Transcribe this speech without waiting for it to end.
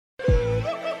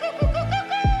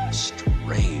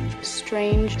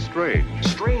Strange. Strange.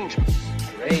 Strange.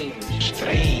 Strange.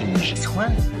 Strange.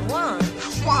 Juan.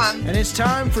 And it's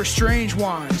time for Strange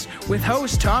Juans with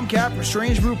host Tom Cap from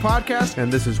Strange Brew Podcast. And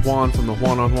this is Juan from the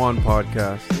Juan on Juan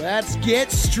Podcast. Let's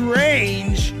get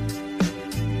strange.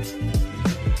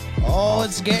 Oh,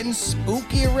 it's getting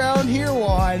spooky around here,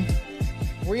 Juan.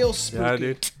 Real spooky. Yeah,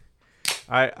 dude.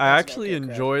 I actually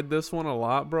enjoyed this one a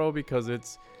lot, bro, because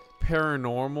it's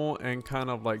paranormal and kind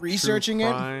of like researching true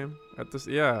crime at this.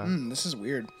 Yeah. This is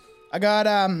weird. I got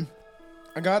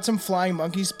some Flying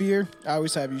Monkeys beer. I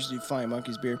always have usually Flying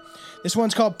Monkeys beer. This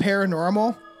one's called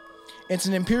Paranormal. It's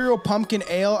an Imperial Pumpkin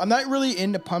Ale. I'm not really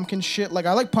into pumpkin shit. Like,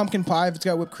 I like pumpkin pie if it's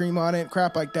got whipped cream on it,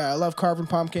 crap like that. I love carving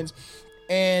pumpkins.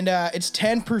 And it's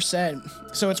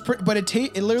 10%. So it's but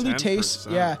it literally 10%. Tastes,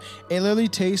 yeah. It literally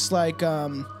tastes like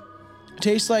a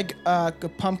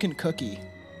pumpkin cookie.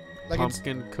 Like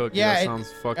pumpkin cookie. Yeah, that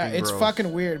sounds fucking gross. It's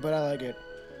fucking weird, but I like it.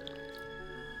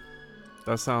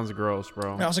 That sounds gross,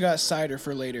 bro. I also got cider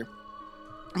for later.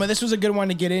 But this was a good one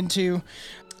to get into.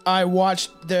 I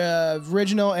watched the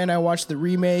original and I watched the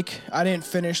remake. I didn't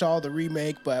finish all the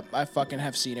remake, but I fucking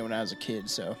have seen it when I was a kid,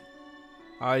 so.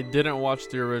 I didn't watch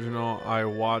the original. I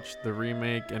watched the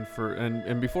remake, and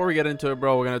before we get into it,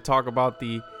 bro, we're gonna talk about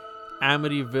the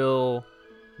Amityville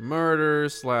murder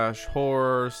 /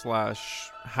 horror /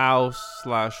 house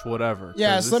 / whatever.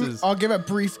 Yeah, so I'll give a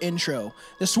brief intro.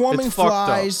 The swarming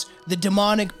flies, the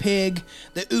demonic pig,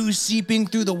 the ooze seeping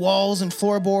through the walls and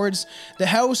floorboards. The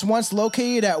house, once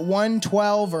located at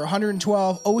 112 or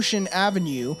 112 Ocean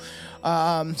Avenue,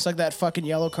 it's like that fucking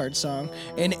Yellow Card song,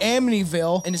 in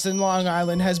Amityville, and it's in Long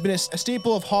Island, has been a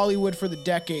staple of Hollywood for the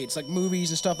decades, like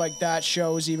movies and stuff like that,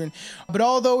 shows even. But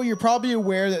although you're probably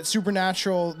aware that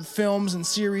supernatural films and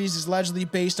series is allegedly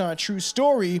based on a true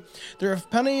story, there are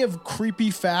plenty of creepy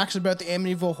facts about the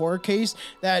Amityville horror case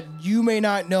that you may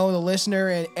not know, the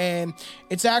listener, and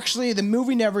it's actually, the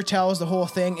movie never tells the whole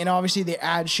thing, and obviously they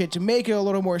add shit to make it a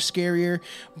little more scarier,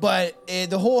 but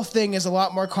the whole thing is a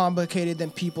lot more complicated than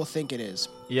people think it is.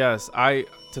 Yes,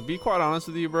 to be quite honest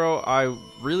with you, bro, I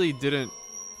really didn't.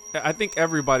 I think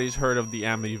everybody's heard of the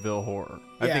Amityville horror.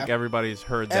 Yeah. I think everybody's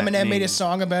heard that Eminem name. Made a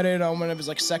song about it on one of his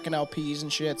like second LPs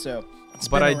and shit, so it's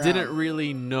but I didn't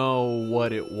really know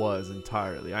what it was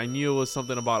entirely. I knew it was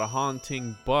something about a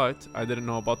haunting, but I didn't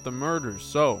know about the murders.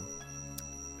 So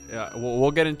yeah,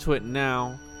 we'll get into it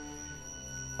now.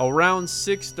 Around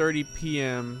 6:30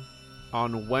 p.m.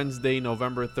 on Wednesday,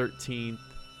 November 13th,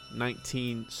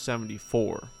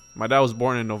 1974. My dad was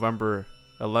born in November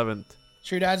 11th.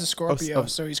 Sure, your dad's a Scorpio,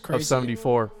 so he's crazy. Of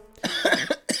 74.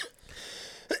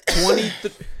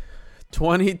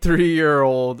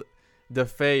 23-year-old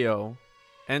DeFeo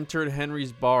entered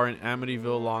Henry's bar in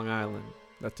Amityville, Long Island.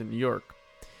 That's in New York.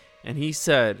 And he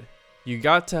said, "You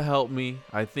got to help me.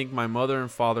 I think my mother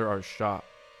and father are shot."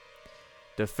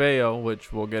 DeFeo,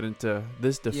 which we'll get into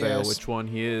this DeFeo, yes, which one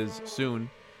he is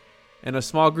soon, and a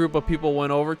small group of people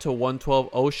went over to 112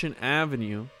 Ocean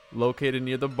Avenue, located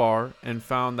near the bar, and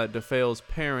found that DeFeo's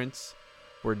parents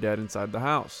were dead inside the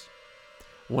house.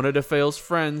 One of DeFeo's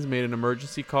friends made an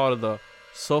emergency call to the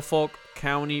Suffolk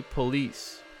County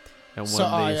Police, and when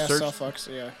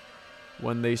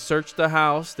they searched the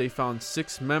house, they found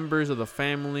 6 members of the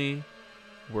family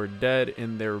were dead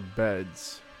in their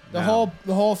beds. The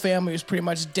whole family was pretty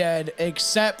much dead,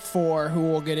 except for, who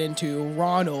we'll get into,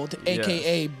 Ronald,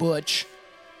 a.k.a. Butch.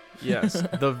 Yes.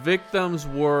 The victims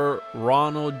were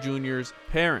Ronald Jr.'s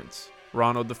parents.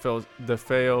 Ronald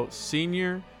DeFeo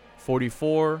Sr.,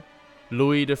 44,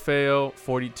 Louis DeFeo,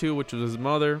 42, which was his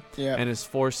mother, and his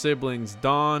 4 siblings,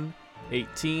 Don,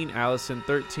 18, Allison,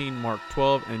 13, Mark,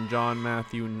 12, and John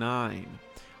Matthew, 9.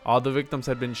 All the victims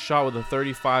had been shot with a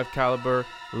 .35 caliber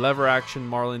lever-action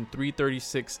Marlin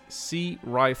 336C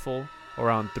rifle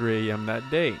around 3 a.m. that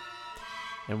day.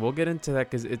 And we'll get into that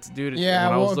because it's, dude, when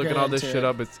I was looking all this shit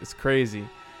up, it's crazy.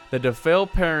 The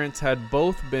DeFeo parents had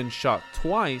both been shot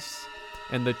twice,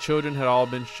 and the children had all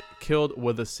been killed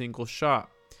with a single shot.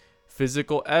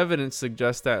 Physical evidence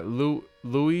suggests that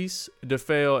Louise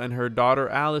DeFeo and her daughter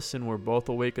Allison were both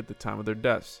awake at the time of their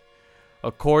deaths.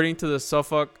 According to the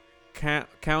Suffolk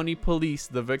County Police,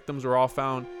 the victims were all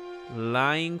found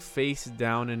lying face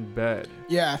down in bed.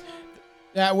 Yeah,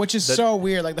 which is so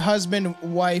weird. Like the husband,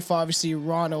 wife, obviously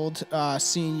Ronald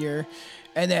Sr.,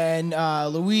 and then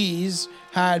Louise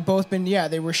had both been,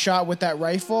 they were shot with that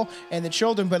rifle, and the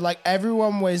children, but like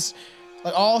everyone was,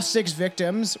 like all 6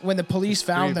 victims, when the police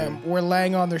found them, were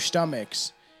laying on their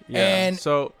stomachs. Yeah, and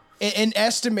so in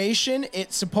estimation,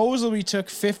 it supposedly took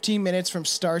 15 minutes from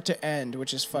start to end,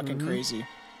 which is fucking crazy.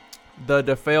 The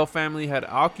DeFeo family had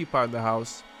occupied the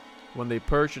house when they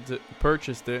purchased it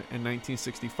in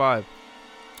 1965.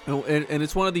 And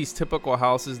it's one of these typical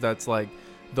houses that's like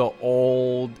the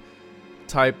old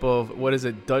type of, what is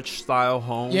it, Dutch style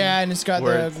home. Yeah, and it's got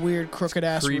the weird crooked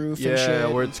ass roof and shit. Yeah,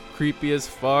 where it's creepy as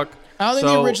fuck. I don't think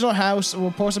the original house, we'll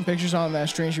post some pictures on that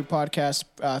Strange Brew Podcast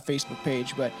Facebook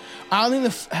page, but I don't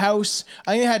think the house,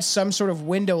 I think it had some sort of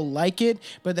window like it,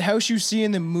 but the house you see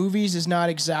in the movies is not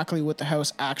exactly what the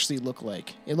house actually looked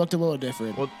like. It looked a little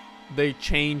different. Well, they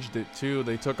changed it too.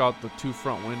 They took out the 2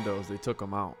 front windows. They took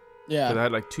them out. Yeah. They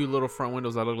had like 2 little front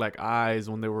windows that looked like eyes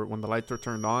when the lights were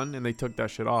turned on, and they took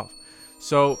that shit off.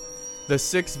 So the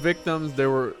 6 victims, they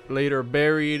were later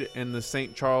buried in the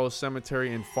St. Charles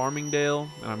Cemetery in Farmingdale,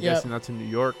 and I'm guessing that's in New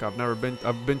York. I've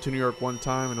been to New York one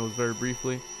time, and it was very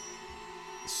briefly.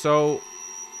 So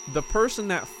the person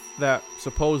that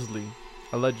supposedly,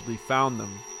 allegedly found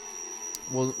them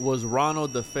was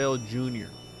Ronald DeFeo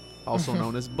Jr., also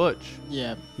known as Butch.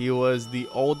 Yeah. He was the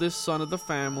oldest son of the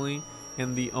family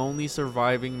and the only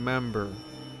surviving member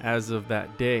as of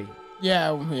that day.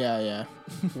 Yeah.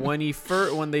 When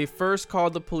they first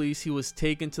called the police, he was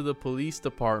taken to the police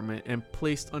department and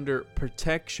placed under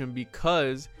protection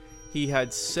because he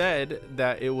had said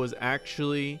that it was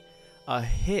actually a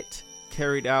hit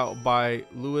carried out by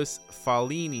Louis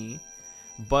Fallini,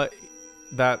 but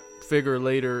that figure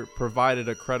later provided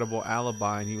a credible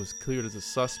alibi and he was cleared as a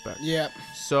suspect. Yeah.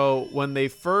 So when they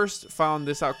first found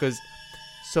this out, because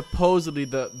supposedly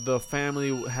the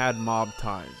family had mob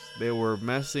ties. They were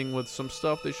messing with some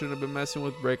stuff they shouldn't have been messing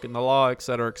with, breaking the law,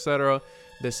 etc., etc.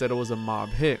 They said it was a mob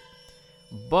hit.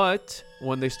 But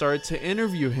when they started to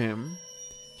interview him,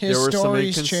 his there were some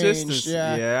stories inconsistencies. changed.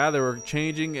 Yeah, they were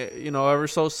changing, ever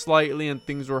so slightly, and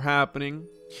things were happening.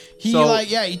 He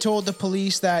told the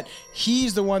police that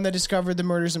he's the one that discovered the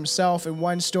murders himself in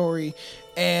one story,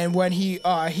 and when he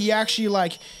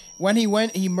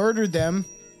murdered them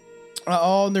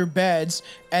all in their beds,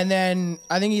 and then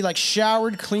I think he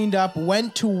showered, cleaned up,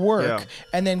 went to work,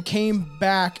 and then came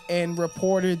back and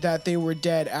reported that they were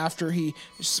dead after he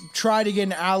tried to get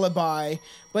an alibi.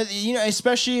 But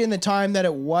especially in the time that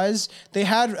it was, they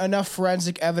had enough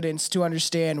forensic evidence to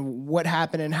understand what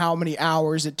happened and how many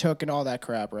hours it took and all that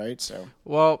crap, right? So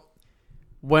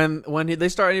when they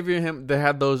started interviewing him, they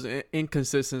had those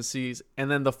inconsistencies, and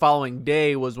then the following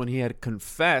day was when he had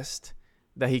confessed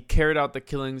that he carried out the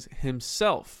killings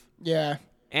himself. Yeah.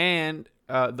 And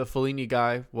the Fellini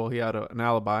guy, he had an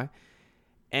alibi.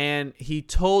 And he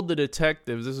told the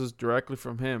detectives, this was directly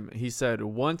from him, he said,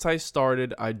 once I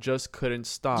started, I just couldn't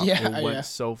stop. It went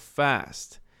so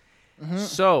fast. Mm-hmm.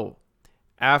 So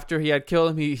after he had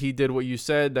killed him, he did what you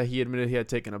said, that he admitted he had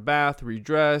taken a bath,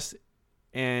 redressed,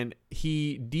 and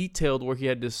he detailed where he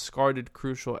had discarded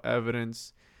crucial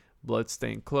evidence,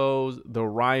 bloodstained clothes, the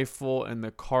rifle, and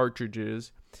the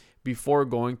cartridges before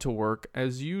going to work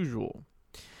as usual.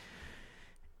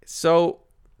 So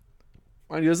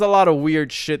there's a lot of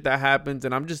weird shit that happens,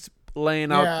 and I'm just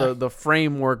laying out the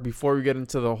framework before we get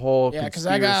into the whole conspiracy because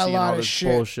I got a lot of shit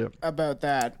bullshit about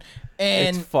that.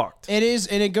 And it's fucked. It is,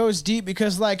 and it goes deep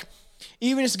because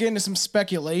even just getting into some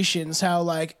speculations, how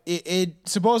it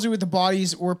supposedly with the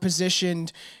bodies were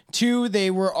positioned too,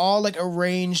 they were all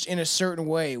arranged in a certain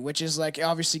way, which is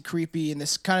obviously creepy in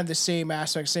this kind of the same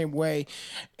aspect, same way.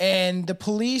 And the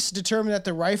police determined that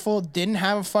the rifle didn't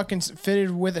have a fucking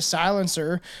fitted with a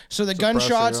silencer, so the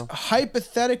gunshots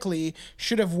hypothetically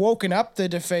should have woken up the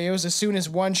DeFeos as soon as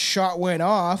one shot went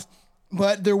off,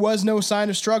 but there was no sign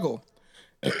of struggle,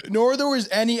 nor there was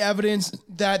any evidence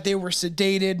that they were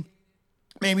sedated,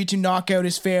 maybe to knock out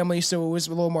his family so it was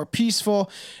a little more peaceful.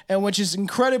 And which is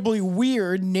incredibly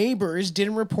weird, neighbors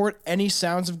didn't report any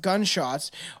sounds of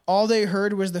gunshots. All they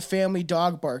heard was the family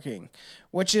dog barking,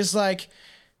 which is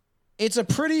it's a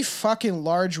pretty fucking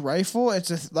large rifle. It's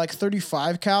a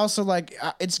 35 cal, so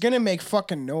it's gonna make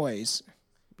fucking noise.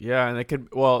 Yeah,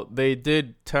 and they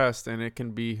did test, and it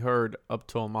can be heard up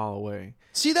to a mile away.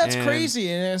 See, that's crazy.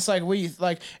 And it's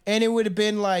and it would have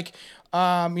been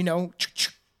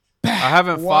I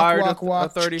haven't fired a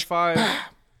 35,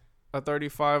 a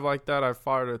 35 like that. I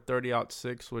fired a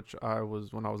 30-06, which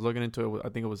when I was looking into it, I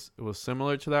think it was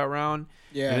similar to that round.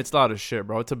 Yeah, and it's a lot of shit,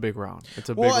 bro. It's a big round. It's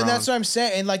a big round. Well, and that's what I'm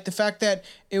saying. And the fact that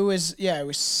it was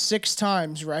 6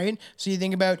 times, right? So you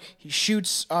think about, he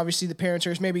shoots obviously the parents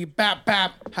first, maybe bap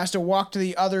bap, has to walk to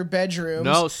the other bedrooms.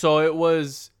 No, so it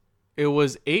was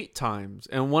 8 times.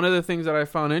 And one of the things that I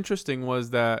found interesting was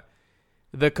that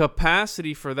the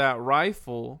capacity for that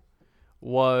rifle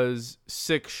was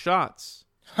 6 shots,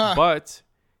 but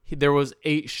there was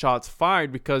 8 shots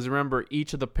fired because remember,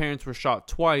 each of the parents were shot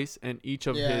twice, and each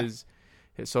of his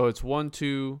so it's 1,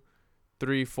 2,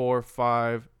 3, 4,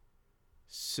 5,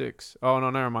 6. Oh no,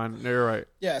 never mind. You're right.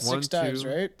 Yeah, 6 times,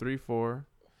 right? 3, 4,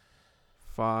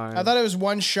 5. I thought it was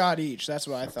 1 shot each. That's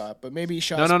what I thought, but maybe he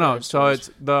shot. No. So it's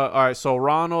all right. So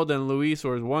Ronald and Luis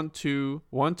was 1, 2,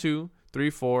 3,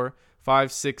 4,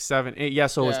 5, 6, 7, 8. Yeah,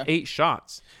 so it was 8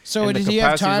 shots. So and did he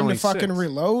have time to fucking 6.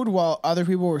 reload while other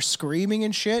people were screaming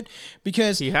and shit?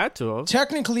 Because He had to have.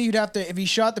 technically you'd have to, if he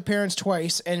shot the parents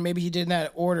twice, and maybe he did in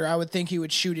that order, I would think he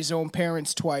would shoot his own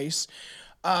parents twice.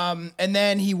 And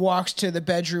then he walks to the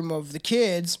bedroom of the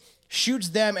kids, shoots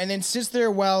them, and then sits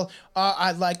there.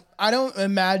 I don't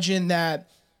imagine that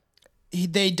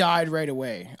they died right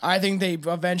away. I think they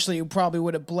eventually probably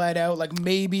would have bled out. Like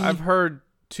maybe I've heard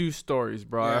 2 stories,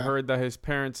 bro. Yeah. I heard that his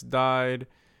parents died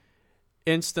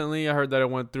instantly. I heard that it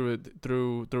went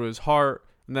through his heart,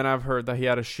 and then I've heard that he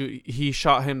had to shoot. He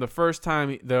shot him the first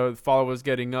time. The father was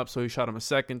getting up, so he shot him a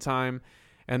second time,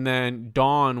 and then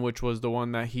Dawn, which was the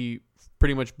one that he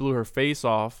pretty much blew her face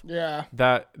off. Yeah.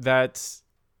 That's.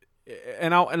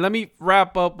 And let me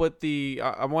wrap up with the.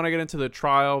 I want to get into the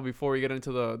trial before we get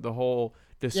into the whole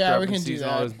discrepancies and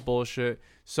all this bullshit.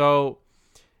 So,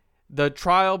 the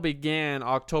trial began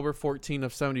October 14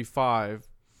 of 75,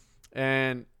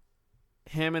 and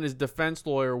him and his defense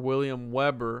lawyer William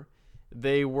Weber,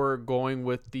 they were going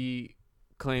with the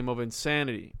claim of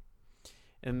insanity,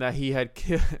 and that he had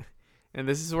killed. And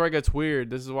this is where it gets weird.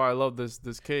 This is why I love this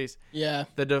case. Yeah.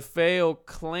 The DeFeo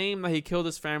claimed that he killed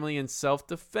his family in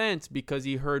self-defense because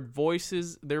he heard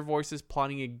their voices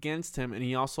plotting against him, and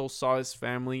he also saw his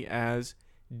family as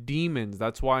demons.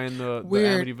 That's why in the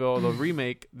Amityville, the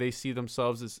remake, they see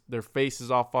themselves as their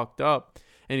faces all fucked up,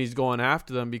 and he's going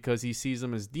after them because he sees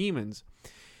them as demons.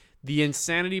 The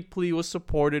insanity plea was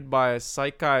supported by a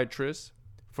psychiatrist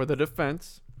for the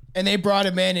defense. And they brought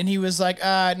him in, and he was like,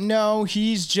 no,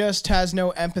 he's just has no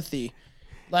empathy.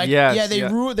 Like,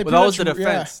 ruled. That was the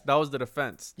defense. Yeah. That was the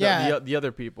defense. The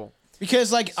other people.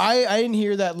 Because, like, I didn't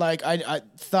hear that, like, I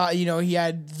thought, he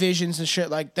had visions and shit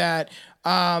like that.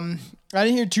 I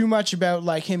didn't hear too much about,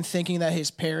 like, him thinking that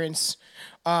his parents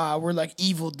were, like,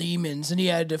 evil demons, and he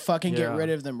had to fucking get rid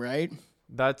of them, right?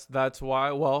 That's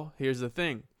why, well, here's the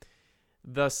thing.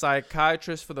 The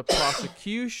psychiatrist for the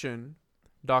prosecution,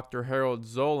 Dr. Harold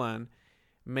Zolan,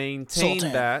 maintained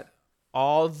that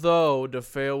although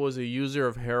DeFeo was a user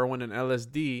of heroin and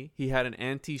LSD, he had an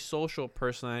antisocial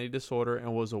personality disorder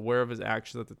and was aware of his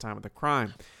actions at the time of the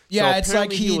crime. Yeah, so it's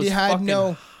like he had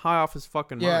no high off his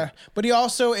fucking mind. Yeah, but he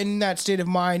also, in that state of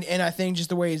mind, and I think just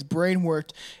the way his brain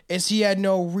worked, is he had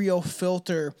no real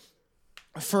filter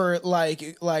for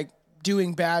like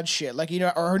doing bad shit,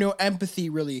 or no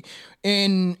empathy really.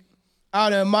 I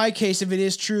don't know, in my case, if it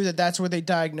is true that that's what they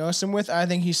diagnose him with, I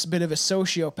think he's a bit of a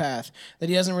sociopath, that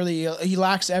he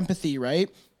lacks empathy, right?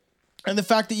 And the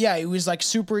fact that, he was like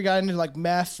he got into like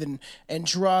meth and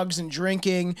drugs and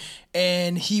drinking,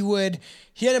 and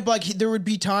there would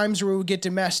be times where he would get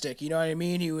domestic, you know what I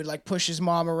mean? He would like push his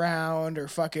mom around, or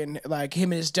fucking like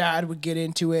him and his dad would get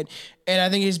into it. And I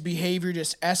think his behavior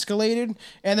just escalated.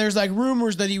 And there's like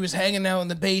rumors that he was hanging out in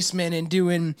the basement and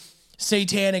doing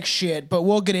satanic shit, but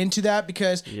we'll get into that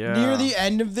because near the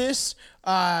end of this,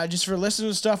 just for listeners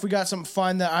and stuff, we got some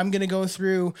fun that I'm gonna go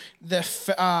through the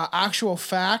actual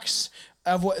facts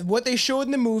of what they showed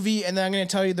in the movie, and then I'm gonna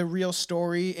tell you the real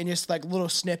story and just like little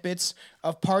snippets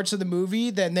of parts of the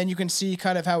movie. Then you can see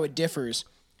kind of how it differs.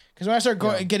 Because when I start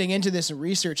getting into this and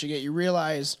researching it, you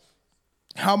realize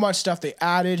how much stuff they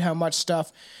added, how much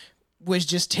stuff was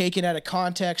just taken out of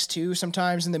context too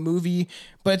sometimes in the movie.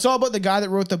 But it's all about the guy that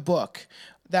wrote the book.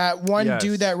 That one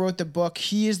dude that wrote the book,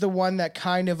 he is the one that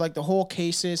kind of like the whole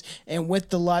cases and with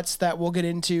the Lutz that we'll get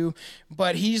into.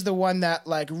 But he's the one that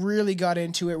like really got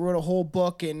into it, wrote a whole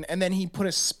book, and then he put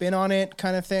a spin on it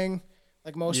kind of thing,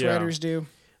 like most writers do.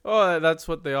 Oh, that's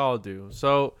what they all do.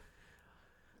 So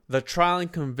the trial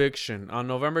and conviction. On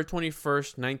November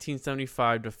 21st,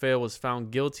 1975, DeFeo was found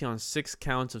guilty on 6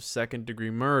 counts of second-degree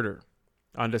murder.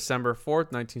 On December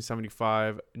 4th,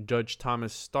 1975, Judge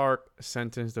Thomas Stark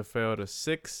sentenced DeFeo to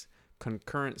 6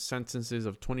 concurrent sentences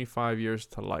of 25 years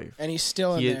to life. And he's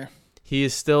still in there. He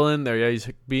is still in there. Yeah,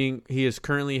 he is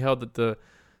currently held at the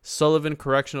Sullivan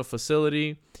Correctional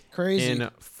Facility in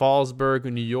Fallsburg,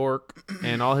 New York,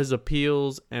 and all his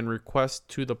appeals and requests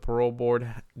to the parole board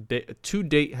to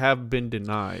date have been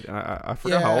denied. I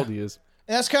forgot how old he is.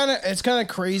 It's kind of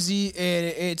crazy.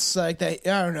 It's like that.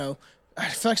 I don't know. I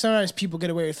feel like sometimes people get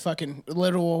away with fucking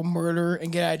literal murder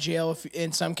and get out of jail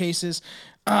in some cases.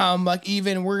 Like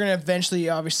even we're gonna eventually,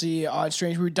 obviously, on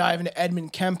Strange, we dive into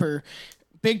Edmund Kemper,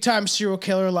 big time serial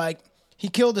killer. Like He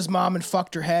killed his mom and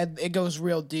fucked her head. It goes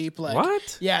real deep. Like,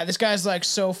 What? Yeah, this guy's like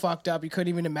so fucked up you couldn't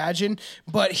even imagine.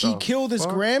 But he killed his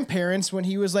grandparents when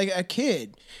he was like a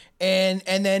kid, and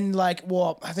then like,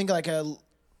 well, I think like a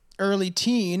early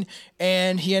teen,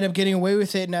 and he ended up getting away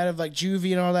with it and out of like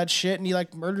juvie and all that shit, and he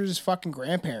like murdered his fucking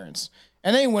grandparents.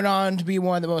 And then he went on to be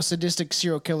one of the most sadistic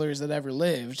serial killers that ever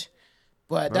lived.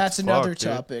 But that's another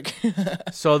topic.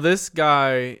 So this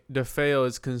guy DeFeo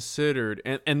is considered,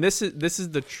 and this is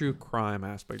the true crime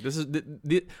aspect. This is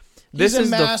He's a is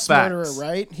mass the facts. murderer,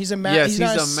 right? He's a Yes, he's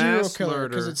not a serial mass killer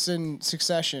because murderer. it's in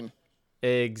succession.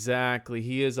 Exactly.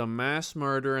 He is a mass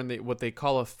murderer and what they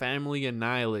call a family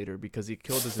annihilator because he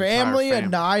killed his Family entire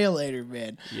family. annihilator,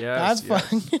 man. Yes, That's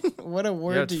fucking what a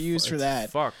word to use for that.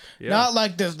 Fuck. Yeah. Not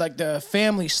like the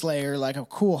family slayer, like a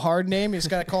cool hard name. You just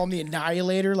gotta call him the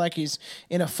Annihilator, like he's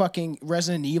in a fucking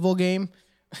Resident Evil game.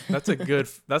 That's a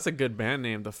good band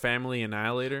name, the Family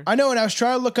Annihilator. I know, and I was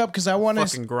trying to look up because I want to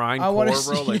Fucking grindcore,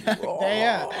 bro. Like,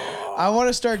 yeah. I want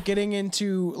to start getting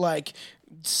into like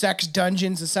sex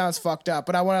dungeons. It sounds fucked up,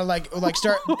 but I want to like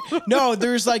start. No,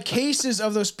 there's like cases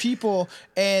of those people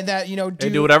and that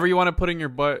do whatever you want to put in your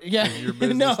butt. Yeah, Your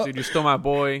business, dude. You're still my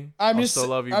boy. I still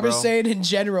love you, I'm bro. just saying in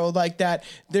general, like that.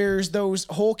 There's those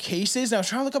whole cases. And I was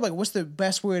trying to look up like what's the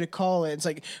best way to call it. It's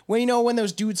like when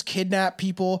those dudes kidnap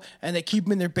people and they keep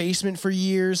them in their basement for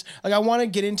years. Like I want to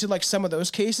get into like some of those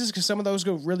cases because some of those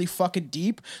go really fucking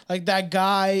deep. Like that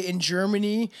guy in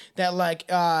Germany that like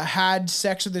had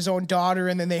sex with his own daughter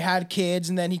and then they had kids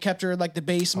and then he kept her in like the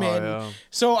basement. Oh, yeah.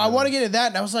 So I want to get into that,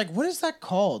 and I was like, what is that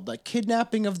called? Like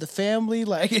kidnapping of the family?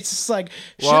 Like it's just like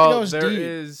shit goes deep.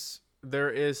 There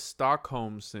is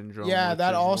Stockholm syndrome. Yeah, which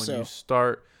that is also. when you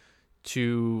start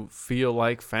to feel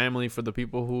like family for the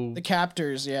people who The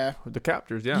captors, yeah. the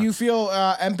captors. Yeah, You feel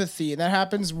empathy, and that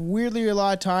happens weirdly a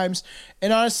lot of times.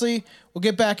 And honestly, we'll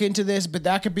get back into this, but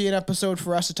that could be an episode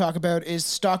for us to talk about is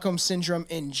Stockholm syndrome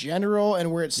in general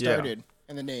and where it started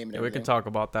and the name. And we everything. can talk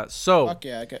about that. So, Fuck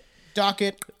yeah, okay.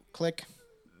 Docket, click.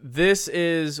 this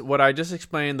is what I just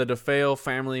explained, the DeFeo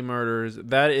family murders.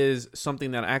 That is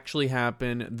something that actually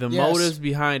happened. The motives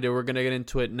behind it, we're going to get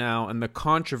into it now, and the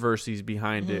controversies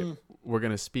behind it, we're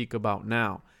going to speak about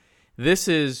now. This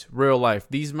is real life.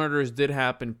 These murders did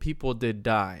happen. People did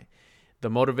die. The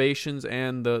motivations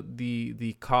and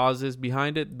the causes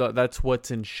behind it, that's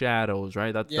what's in shadows,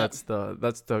 right? That's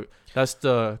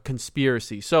the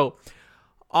conspiracy. So,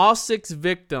 all 6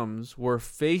 victims were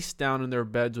face down in their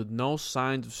beds with no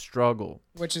signs of struggle.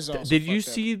 Which is also Did you fucked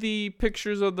up. see the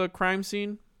pictures of the crime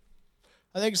scene?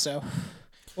 I think so.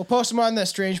 We'll post them on the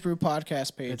Strange Brew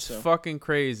podcast page. It's fucking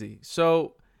crazy.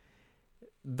 So,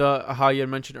 how you had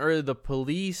mentioned earlier, the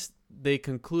police, they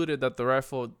concluded that the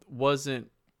rifle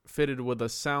wasn't fitted with a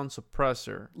sound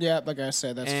suppressor. Yeah, like I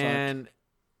said, that's fucked.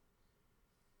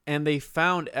 And they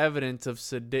found evidence of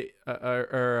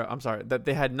that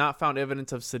they had not found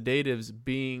evidence of sedatives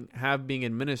being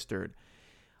administered.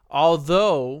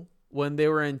 Although when they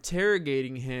were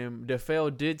interrogating him,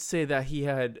 DeFeo did say that he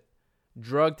had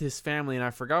drugged his family, and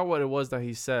I forgot what it was that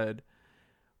he said,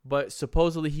 but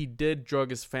supposedly he did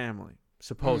drug his family.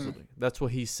 Supposedly, that's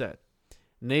what he said.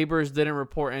 Neighbors didn't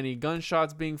report any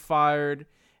gunshots being fired.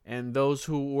 And those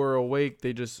who were awake,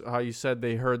 they just, how you said,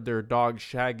 they heard their dog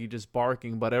Shaggy just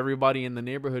barking. But everybody in the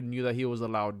neighborhood knew that he was a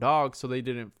loud dog, so they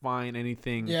didn't find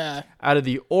anything out of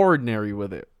the ordinary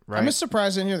with it, right? I'm just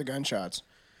surprised I didn't hear the gunshots.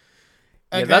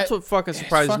 Yeah, that's what fucking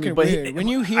surprises me. But when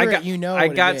you hear it, you know. I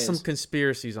got some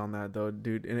conspiracies on that though,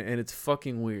 dude, and it's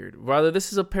fucking weird. Rather,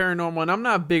 this is a paranormal, and I'm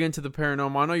not big into the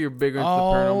paranormal. I know you're bigger into the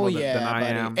paranormal than I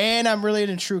am, and I'm really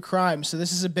into true crime, so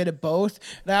this is a bit of both.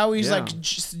 And I always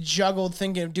just juggled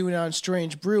thinking of doing it on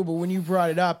Strange Brew, but when you brought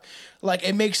it up, like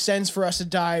it makes sense for us to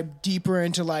dive deeper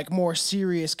into like more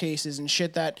serious cases and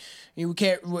shit that you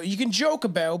can joke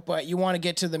about, but you want to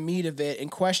get to the meat of it and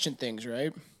question things,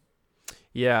 right?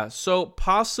 Yeah, so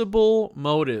possible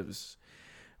motives.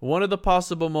 One of the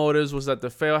possible motives was that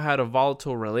DeFeo had a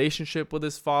volatile relationship with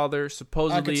his father.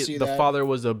 Supposedly, the father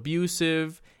was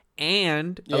abusive,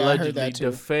 and allegedly,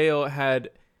 DeFeo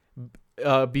had,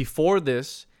 before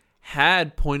this,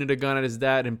 had pointed a gun at his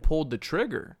dad and pulled the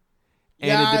trigger,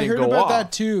 and it didn't go off. I heard about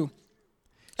that too.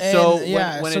 And so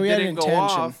when it didn't go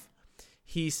off,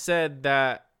 he said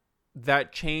that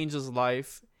changed his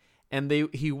life. And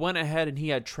he went ahead and he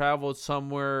had traveled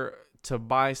somewhere to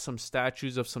buy some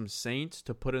statues of some saints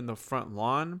to put in the front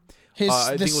lawn.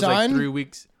 I think it was like 3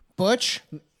 weeks. Butch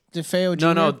DeFeo Jr.?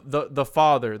 No, the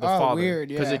father. The father.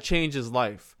 Weird, yeah. Because it changed his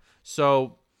life.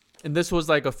 So, and this was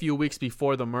like a few weeks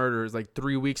before the murders, like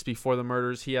 3 weeks before the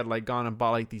murders. He had like gone and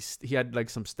bought like he had like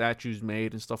some statues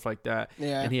made and stuff like that.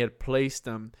 Yeah. And he had placed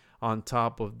them on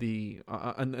top of the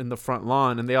in the front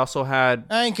lawn, and they also had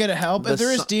I ain't gonna help. If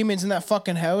there is demons in that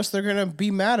fucking house, they're gonna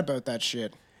be mad about that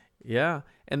shit. Yeah,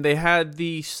 and they had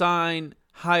the sign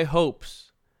 "High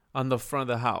Hopes" on the front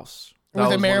of the house.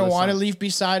 With a marijuana leaf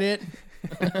beside it.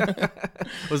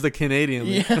 Was the Canadian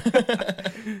leaf.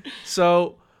 Yeah.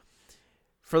 So,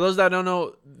 for those that don't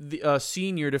know, the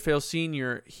DeFeo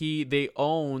Senior, they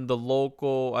owned the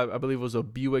local, I believe it was a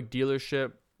Buick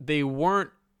dealership. They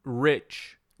weren't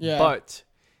rich, but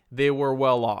they were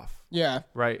well off. Yeah.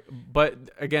 Right. But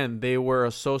again, they were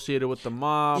associated with the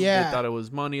mob. Yeah. They thought it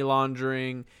was money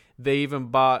laundering. They even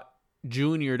bought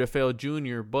DeFeo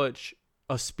Jr., Butch,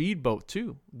 a speedboat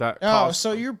too.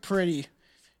 So you're pretty.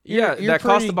 That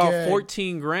cost about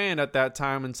 $14,000 at that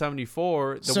time in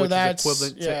 '74, which is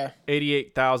equivalent to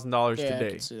 $88,000 today. I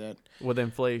can see that. With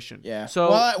inflation. Yeah.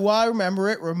 So while I remember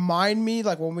it, remind me,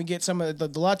 like when we get some of the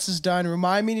Lutz is done,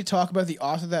 remind me to talk about the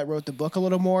author that wrote the book a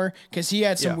little more, because he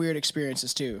had some weird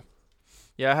experiences too.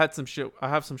 Yeah, I have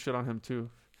some shit on him too.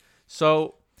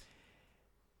 So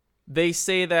they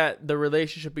say that the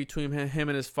relationship between him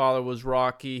and his father was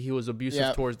rocky. He was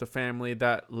abusive towards the family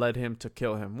that led him to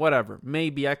kill him. Whatever.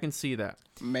 Maybe I can see that.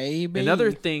 Maybe.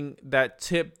 Another thing that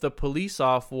tipped the police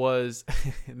off was,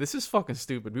 this is fucking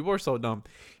stupid. People are so dumb.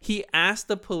 He asked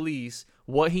the police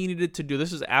what he needed to do.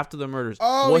 This is after the murders.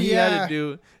 What he had to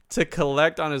do to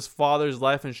collect on his father's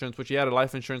life insurance, which he had a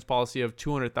life insurance policy of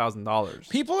 $200,000.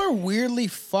 People are weirdly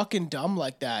fucking dumb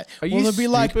like that. They'll be stupid,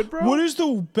 like, bro? What is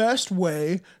the best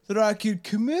way that I could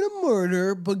commit a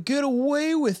murder but get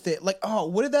away with it? Like,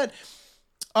 what did that...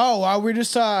 we're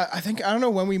just, I don't know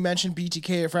when we mentioned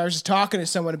BTK, if I was just talking to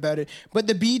someone about it, but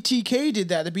the BTK did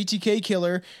that. The BTK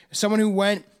killer, someone who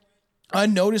went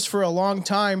unnoticed for a long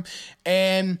time,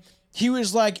 and he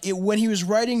was like, when he was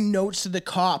writing notes to the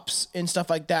cops and stuff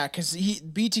like that, because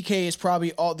BTK is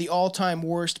probably the all-time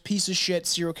worst piece of shit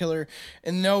serial killer,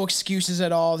 and no excuses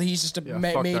at all. He's just a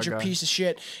major piece of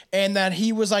shit. And that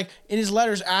he was like, in his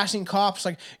letters, asking cops,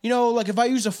 like, like if I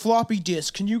use a floppy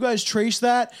disk, can you guys trace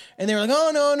that? And they were like,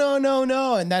 oh,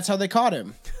 no. And that's how they caught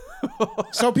him.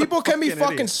 So people can be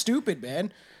fucking stupid,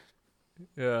 man.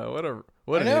 Yeah, whatever.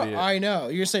 What an idiot. I know.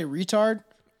 You're going to say retard?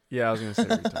 Yeah, I was gonna say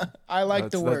retard. I like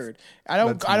the word. I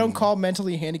don't call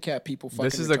mentally handicapped people fucking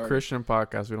This is retarded. a Christian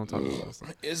podcast. We don't talk about this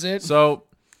stuff. Is it? So,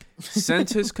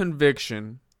 since his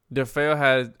conviction,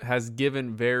 DeFeo has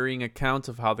given varying accounts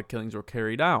of how the killings were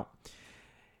carried out.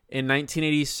 In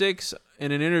 1986,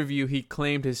 in an interview, he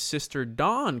claimed his sister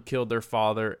Dawn killed their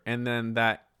father, and then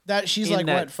that she's like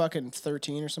what, fucking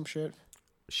 13 or some shit.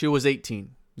 She was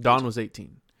 18. Dawn was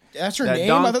 18. That's her name.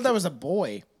 I thought that was a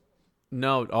boy.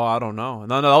 No, I don't know.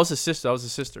 No, that was his sister. That was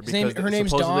his sister. Her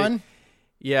name's Dawn?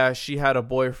 Yeah, she had a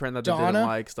boyfriend that they didn't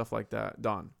like, stuff like that.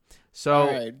 Dawn. So, all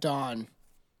right, Dawn.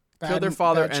 Killed their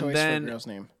father, and then girl's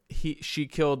name. She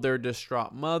killed their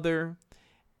distraught mother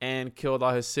and killed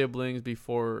all his siblings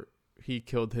before he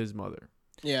killed his mother.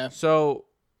 Yeah. So,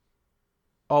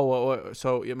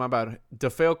 my bad.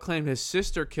 DeFeo claimed his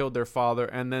sister killed their father,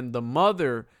 and then the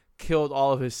mother killed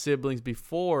all of his siblings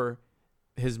before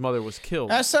his mother was killed.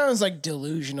 That sounds like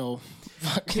delusional.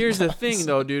 Here's the thing,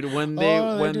 though, dude. When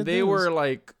they were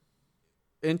like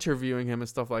interviewing him and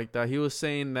stuff like that, he was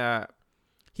saying that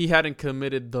he hadn't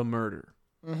committed the murder.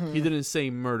 Mm-hmm. He didn't say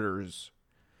murders.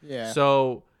 Yeah.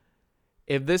 So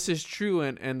if this is true,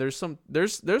 and there's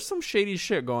some shady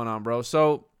shit going on, bro.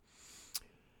 So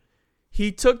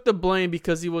he took the blame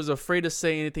because he was afraid to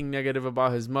say anything negative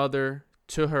about his mother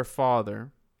to her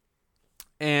father,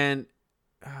 and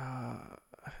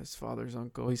his father's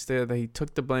uncle. He stated that he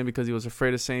took the blame because he was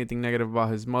afraid to say anything negative about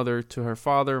his mother to her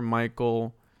father,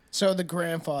 Michael. So the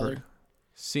grandfather.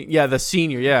 The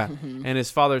senior, yeah. Mm-hmm. And his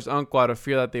father's uncle out of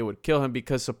fear that they would kill him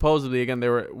because supposedly, again, they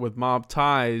were with mob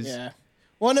ties. Yeah.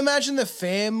 Well, and imagine the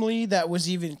family that was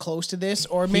even close to this,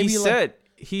 or maybe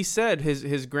he said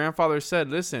his grandfather said,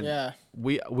 listen,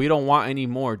 we don't want any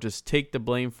more. Just take the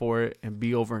blame for it and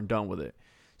be over and done with it.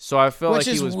 So I feel like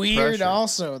he was weird. pressured.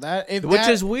 Also, which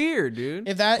is weird, dude.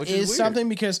 If that is something,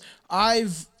 because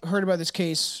I've heard about this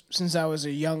case since I was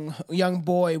a young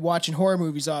boy watching horror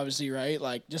movies. Obviously, right?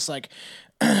 Like just like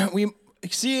we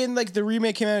seeing like the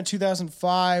remake came out in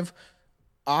 2005.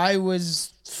 I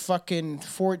was fucking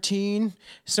 14,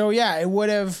 so yeah, I would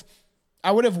have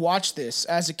watched this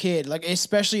as a kid, like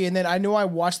especially, and then I know I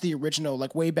watched the original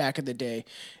like way back in the day,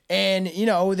 and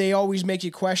they always make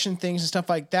you question things and stuff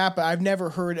like that, but I've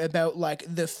never heard about like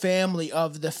the family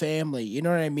of the family. You know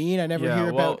what I mean? I never hear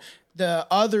about the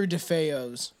other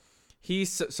DeFeos. He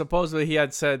supposedly he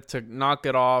had said to knock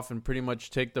it off and pretty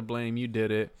much take the blame. You did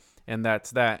it, and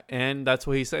that's that. And that's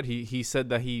what he said. He said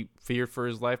that he feared for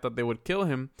his life that they would kill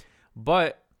him.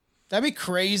 But that'd be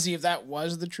crazy if that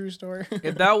was the true story.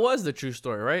 if that was the true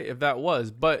story, right? If that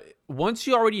was, but once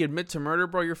you already admit to murder,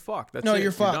 bro, you're fucked. That's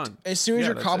you're fucked. Done. As soon as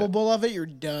you're culpable of it, you're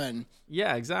done.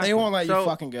 Yeah, exactly. They won't let you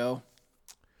fucking go.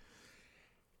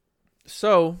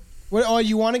 So,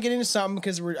 you want to get into something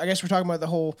because I guess we're talking about the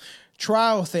whole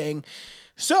trial thing.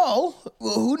 So,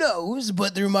 who knows?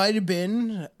 But there might have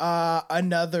been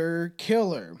another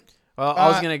killer. Well, I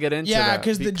was gonna get into that. Yeah,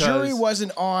 because the jury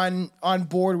wasn't on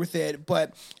board with it,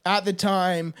 but at the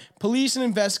time, police and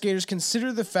investigators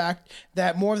considered the fact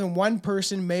that more than one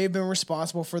person may have been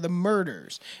responsible for the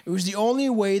murders. It was the only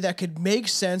way that could make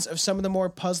sense of some of the more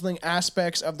puzzling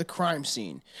aspects of the crime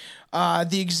scene.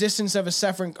 The existence of a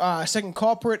second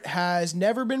culprit has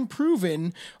never been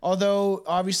proven, although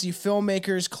obviously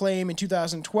filmmakers claim in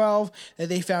 2012 that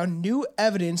they found new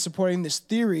evidence supporting this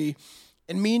theory.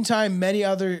 In the meantime,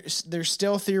 there's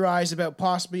still theorized about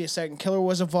possibly a second killer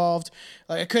was involved.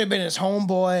 Like, it could have been his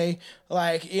homeboy.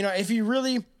 Like, if he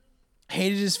really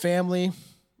hated his family,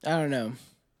 I don't know.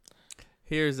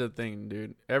 Here's the thing,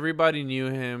 dude. Everybody knew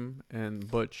him and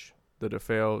Butch, the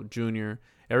DeFeo Jr.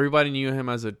 Everybody knew him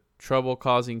as a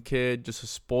trouble-causing kid, just a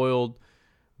spoiled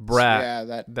brat.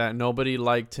 Yeah, that nobody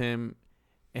liked him.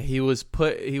 He was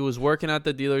working at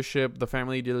the dealership, the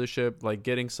family dealership, like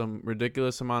getting some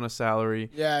ridiculous amount of salary.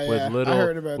 With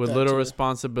little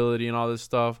responsibility and all this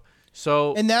stuff.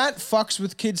 So, and that fucks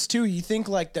with kids too. You think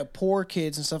like the poor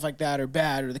kids and stuff like that are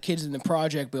bad, or the kids in the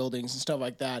project buildings and stuff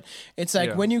like that. It's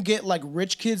like when you get like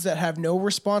rich kids that have no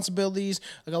responsibilities,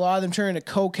 like a lot of them turn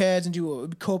into cokeheads and do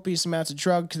copious amounts of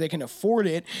drugs because they can afford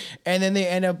it, and then they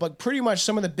end up like pretty much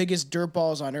some of the biggest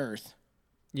dirtballs on earth.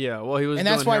 Yeah, well, he was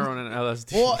doing heroin and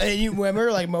LSD. Well, and you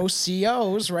remember, like, most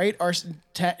CEOs, right, are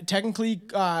technically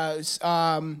psychopaths.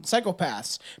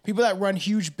 People that run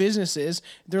huge businesses,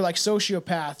 they're like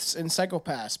sociopaths and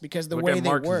psychopaths because the way they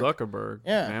work. Look at Mark Zuckerberg,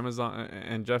 Amazon,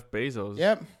 and Jeff Bezos.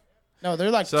 Yep. No,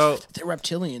 they're like they're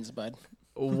reptilians, bud.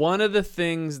 One of the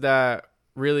things that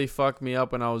really fucked me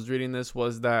up when I was reading this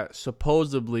was that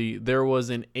supposedly there was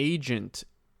an agent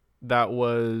that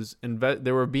was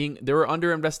they were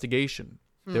under investigation.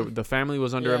 The family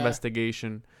was under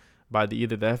investigation by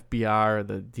either the FBI or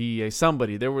the DEA,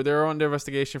 somebody. They were under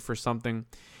investigation for something.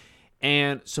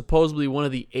 And supposedly one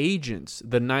of the agents,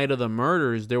 the night of the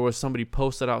murders, there was somebody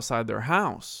posted outside their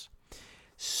house,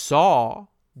 saw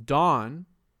Dawn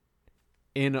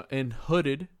in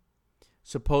hooded.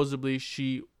 Supposedly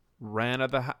she ran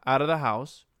out of the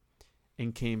house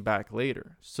and came back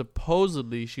later.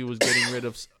 Supposedly she was getting rid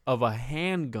of a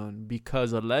handgun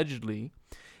because allegedly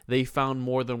they found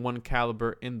more than one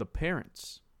caliber in the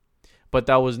parents, but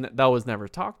that was never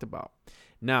talked about.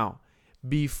 Now,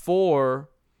 before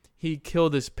he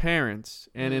killed his parents,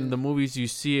 and in the movies you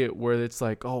see it where it's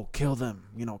like, oh, kill them,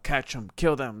 catch them,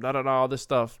 kill them, all this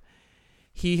stuff.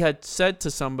 He had said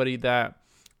to somebody that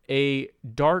a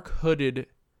dark hooded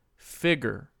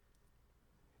figure,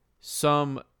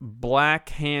 some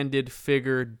black-handed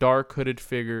figure, dark hooded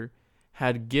figure,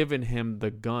 had given him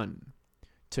the gun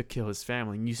to kill his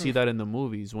family. And you see that in the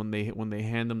movies when they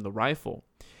hand him the rifle.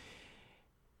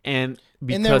 And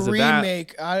because in the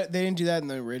remake, they didn't do that in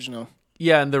the original.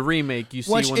 Yeah, in the remake, you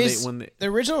see when they the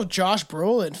original Josh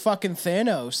Brolin, fucking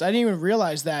Thanos. I didn't even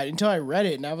realize that until I read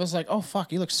it, and I was like, oh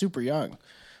fuck, he looks super young.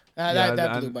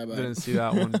 That blew my mind. Didn't see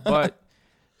that one, but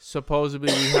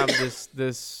supposedly we have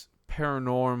this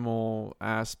paranormal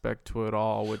aspect to it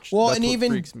all, which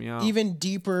freaks me out. Even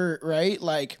deeper, right?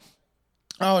 Like,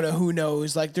 I don't know, who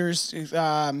knows? Like, there's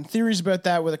theories about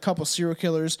that with a couple serial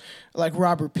killers, like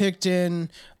Robert Pickton.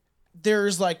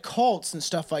 There's like cults and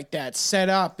stuff like that set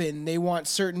up, and they want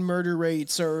certain murder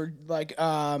rates, or like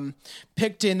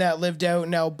Pickton that lived out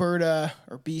in Alberta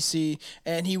or BC,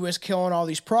 and he was killing all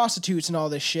these prostitutes and all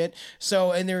this shit.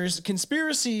 So, and there's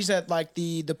conspiracies that like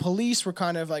the police were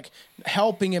kind of like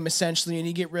helping him essentially, and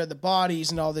he get rid of the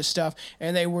bodies and all this stuff,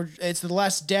 and it's the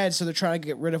less dead, so they're trying to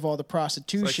get rid of all the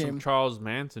prostitution. It's like some Charles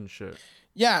Manson shit.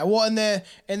 Yeah, well, in the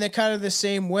kind of the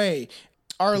same way.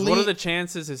 What are the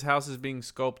chances his house is being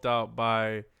scoped out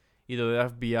by either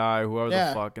the FBI or whoever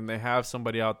the fuck, and they have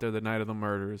somebody out there the night of the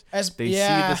murders? They see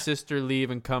the sister leave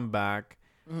and come back.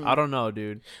 Mm-hmm. I don't know,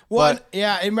 dude. Well,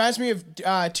 it reminds me of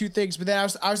two things. But then I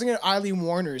was thinking of Eileen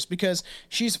Warner's, because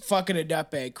she's fucking a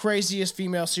nutbag, craziest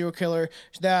female serial killer.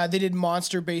 They did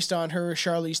Monster based on her,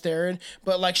 Charlize Theron.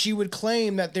 But like, she would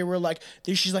claim that they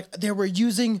were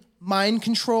using mind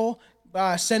control.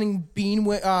 Sending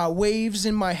waves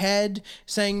in my head,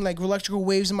 saying like electrical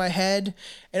waves in my head.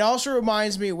 It also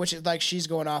reminds me, which is like, she's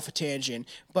going off a tangent,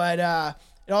 but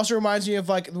it It also reminds me of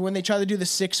like when they tried to do the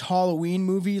 6th Halloween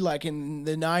movie, like in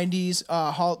the 90s,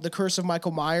 The Curse of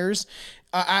Michael Myers.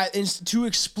 To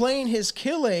explain his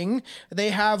killing,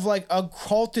 they have like a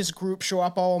cultist group show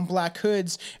up all in black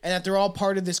hoods, and that they're all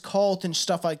part of this cult and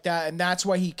stuff like that, and that's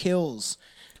why he kills.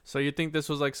 So you think this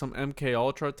was like some MK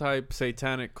Ultra type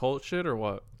satanic cult shit or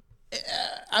what?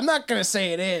 I'm not gonna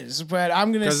say it is, but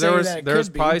I'm gonna say that it could be. There's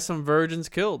probably some virgins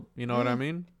killed. You know what I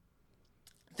mean?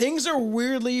 Things are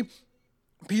weirdly,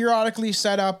 periodically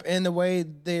set up in the way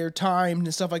they're timed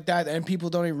and stuff like that, and people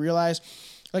don't even realize.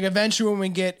 Like eventually, when we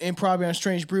get in probably on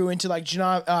Strange Brew into like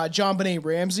JonBenet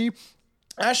Ramsey,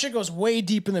 that shit goes way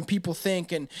deeper than people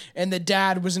think, and the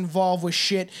dad was involved with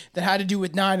shit that had to do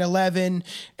with 9/11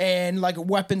 and like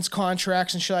weapons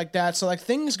contracts and shit like that. So like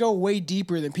things go way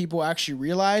deeper than people actually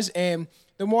realize. And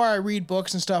the more I read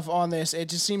books and stuff on this, it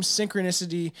just seems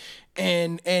synchronicity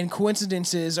and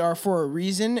coincidences are for a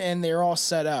reason, and they're all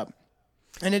set up,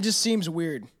 and it just seems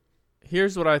weird.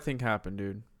 Here's what I think happened,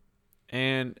 dude.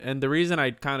 And the reason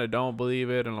I kind of don't believe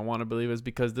it and I want to believe it is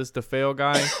because this DeFeo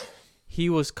guy, he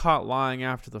was caught lying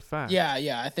after the fact. Yeah,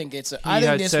 I think I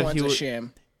think this one's a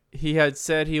sham. He had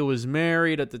said he was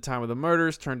married at the time of the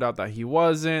murders. Turned out that he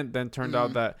wasn't. Then turned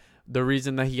out that the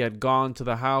reason that he had gone to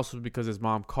the house was because his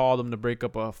mom called him to break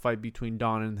up a fight between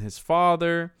Don and his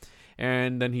father.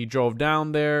 And then he drove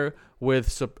down there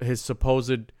with his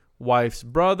supposed wife's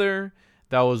brother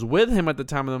that was with him at the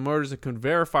time of the murders and could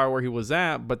verify where he was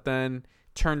at, but then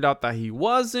turned out that he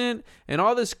wasn't, and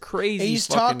all this crazy. He's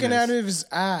talking out of his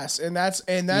ass, and that's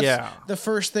the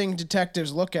first thing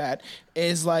detectives look at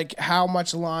is like how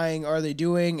much lying are they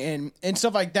doing and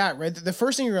stuff like that, right? The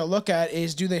first thing you're gonna look at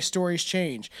is do their stories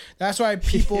change. That's why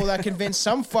people that convince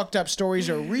some fucked up stories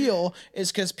are real is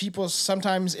because people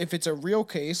sometimes, if it's a real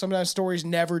case, sometimes stories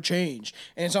never change,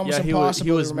 and it's almost impossible.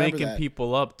 He was to remember making that.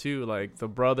 people up too. Like the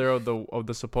brother of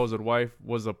the supposed wife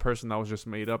was a person that was just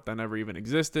made up that never even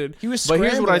existed. He was But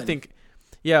scrambling. here's what I think.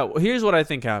 Yeah, here's what I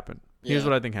think happened.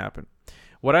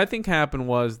 What I think happened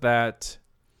was that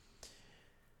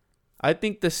I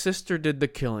think the sister did the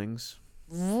killings.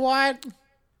 What?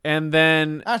 And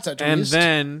then That's a twist. And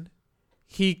then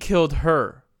he killed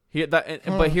her.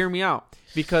 But hear me out.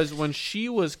 Because when she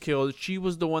was killed, she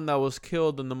was the one that was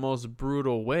killed in the most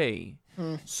brutal way.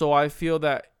 So I feel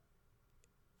that,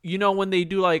 you know, when they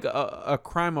do like a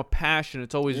crime of passion,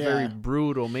 it's always very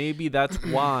brutal. Maybe that's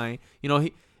why. You know,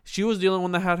 she was the only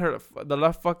one that had the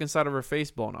left fucking side of her face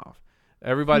blown off.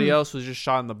 Everybody else was just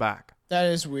shot in the back. That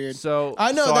is weird. So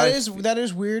I know that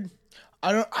is weird.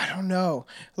 I don't know.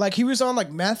 Like he was on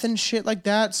like meth and shit like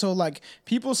that. So like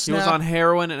people snap. He was on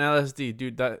heroin and LSD,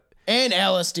 dude. And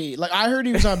LSD. Like I heard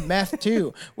he was on meth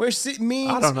too, which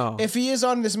means I don't know. If he is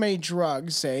on this many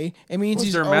drugs, say it means was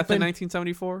he's there open. meth in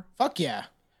 1974? Fuck yeah.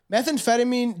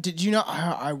 Methamphetamine, did you know?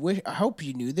 I hope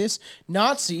you knew this.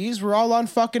 Nazis were all on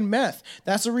fucking meth.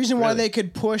 That's the reason why they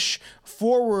could push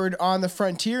forward on the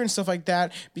frontier and stuff like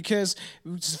that, because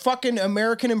fucking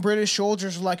American and British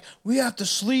soldiers were like, we have to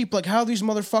sleep. Like, how are these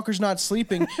motherfuckers not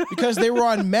sleeping? Because they were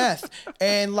on meth.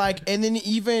 And then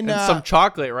even some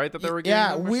chocolate, right? That they were getting.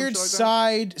 Yeah, weird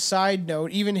side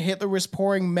note. Even Hitler was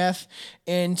pouring meth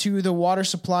into the water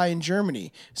supply in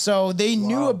Germany. So they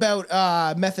knew about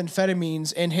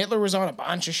methamphetamines, and Hitler was on a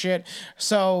bunch of shit.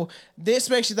 So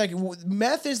this makes you like,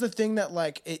 meth is the thing that,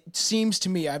 like, it seems to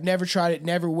me, I've never tried it,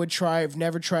 never would try, I've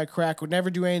never tried crack, would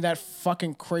never do any of that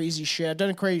fucking crazy shit. I've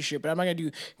done crazy shit, but I'm not gonna do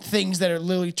things that are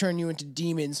literally turn you into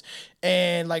demons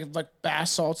and like bath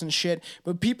salts and shit.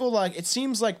 But people, like, it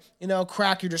seems like, you know,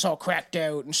 crack, you're just all cracked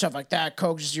out and stuff like that.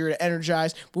 Coke, just you're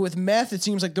energized. But with meth, it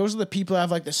seems like those are the people that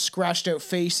have like the scratched out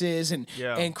faces and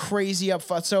crazy up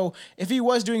front. So if he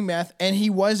was doing meth and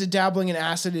he was dabbling in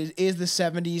acid, it is the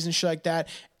 70s and shit like that.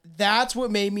 That's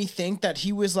what made me think that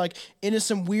he was like into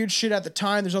some weird shit at the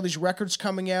time. There's all these records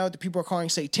coming out that people are calling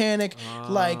satanic,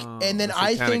 and then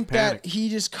I think that he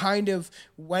just kind of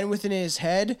went within his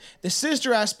head. The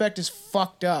sister aspect is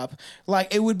fucked up.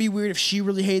 Like, it would be weird if she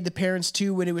really hated the parents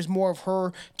too, when it was more of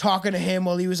her talking to him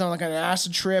while he was on like an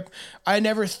acid trip. I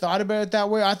never thought about it that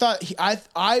way. I thought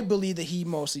I believe that he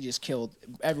mostly just killed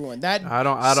everyone. That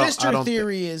sister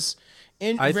theory is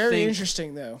very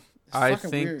interesting though. I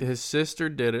think his sister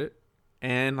did it,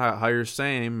 and how you're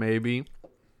saying, maybe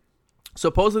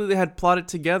supposedly they had plotted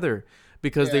together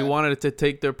because they wanted to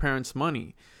take their parents'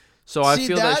 money. So I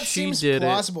feel that she did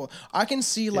plausible. I can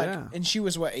see, like, and she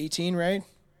was what, 18, right?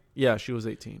 Yeah, she was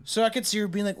 18. So I could see her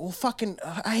being like, well, fucking,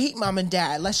 I hate mom and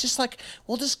dad. Let's just like,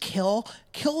 we'll just kill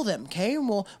them, okay? And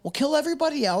we'll kill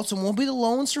everybody else, and we'll be the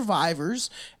lone survivors,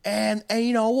 and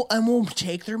you know, and we'll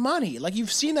take their money. Like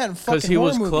you've seen that in fucking Because he horror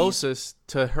was movies. closest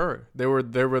to her. They were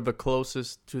the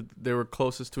closest to. They were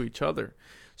closest to each other.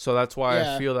 So that's why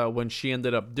Yeah. I feel that when she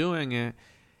ended up doing it,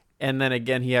 and then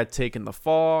again he had taken the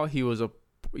fall. He was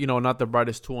not the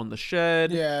brightest tool in the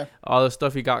shed. Yeah. All the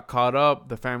stuff, he got caught up.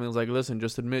 The family was like, listen,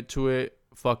 just admit to it.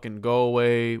 Fucking go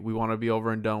away. We want to be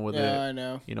over and done with it. Yeah, I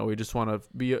know. We just want to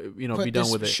be, Put be done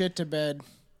this with it. shit to bed.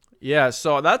 Yeah.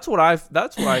 So that's what I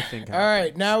think. All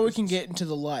right, now we can get into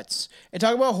the Lutz and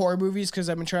talk about horror movies because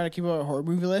I've been trying to keep up a horror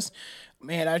movie list.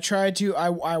 Man, I tried to. I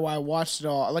watched it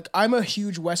all. Like I'm a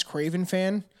huge Wes Craven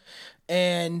fan.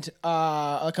 And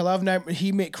like I love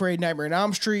created Nightmare on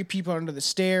Elm Street, People Under the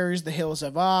Stairs, The Hills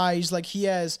Have Eyes. Like he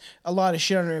has a lot of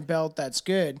shit under his belt that's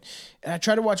good. And I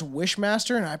tried to watch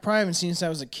Wishmaster, and I probably haven't seen it since I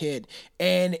was a kid.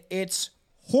 And it's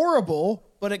horrible,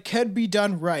 but it could be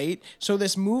done right. So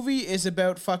this movie is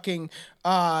about fucking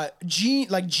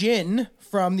jinn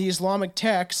from the Islamic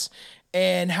texts.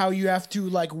 And how you have to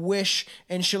like wish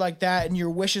and shit like that, and your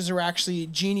wishes are actually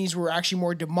genies were actually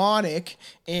more demonic.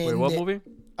 Wait, what movie?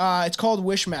 It's called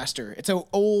Wishmaster. It's an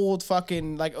old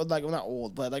fucking well, not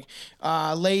old, but like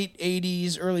late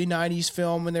 80s, early 90s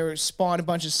film, and they were spawned a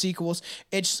bunch of sequels.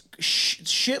 It's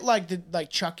shit like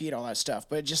Chucky and all that stuff,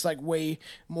 but just like way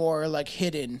more like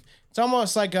hidden. It's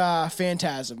almost like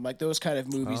Phantasm, like those kind of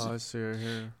movies. Oh, I see it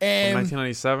here. And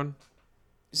 1997.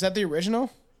 Is that the original?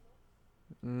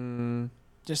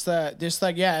 Just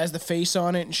like has the face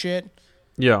on it and shit.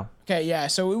 Yeah. Okay, yeah.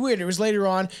 So weird. It was later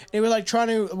on. They were like trying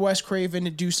to Wes Craven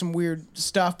to do some weird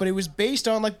stuff, but it was based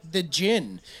on like the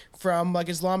jinn from like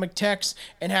Islamic texts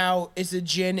and how it's a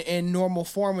jinn in normal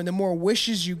form. And the more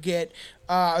wishes you get,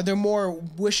 the more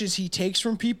wishes he takes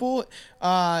from people.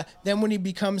 Then when he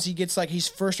gets like he's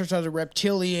first starts out as a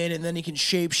reptilian, and then he can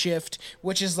shapeshift,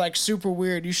 which is like super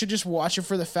weird. You should just watch it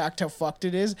for the fact how fucked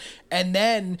it is. And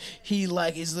then he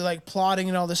like is like plotting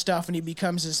and all this stuff, and he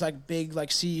becomes this like big like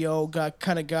CEO guy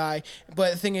kind of guy.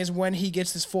 But the thing is, when he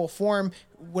gets this full form,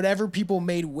 whatever people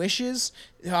made wishes,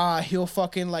 he'll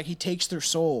fucking like he takes their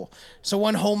soul. So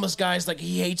one homeless guy's like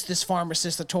he hates this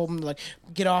pharmacist that told him to like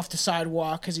get off the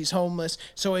sidewalk because he's homeless.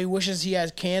 So he wishes he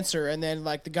has cancer, and then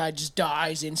like the guy just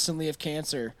dies instantly of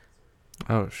cancer.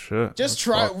 Oh shit. Just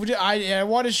try. I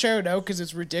want to share it out because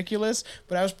it's ridiculous,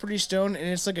 but I was pretty stoned, and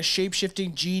it's like a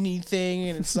shape-shifting genie thing,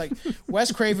 and it's like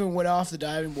Wes Craven went off the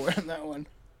diving board on that one,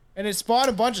 and it spawned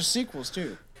a bunch of sequels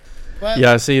too. But,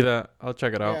 yeah, I see that. I'll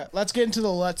check it out. Yeah, let's get into the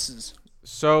Lutzes.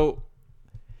 So,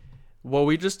 what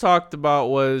we just talked about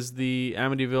was the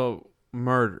Amityville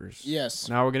murders. Yes.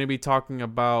 Now we're going to be talking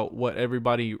about what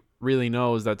everybody really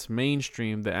knows that's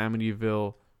mainstream, the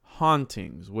Amityville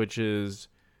hauntings, which is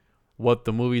what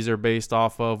the movies are based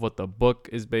off of, what the book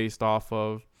is based off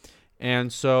of.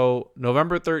 And so,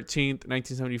 November 13th,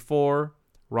 1974,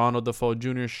 Ronald Dafoe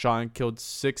Jr. shot and killed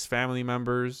 6 family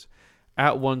members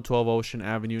at 112 Ocean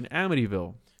Avenue in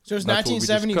Amityville. So it was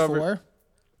 1974.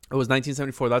 It was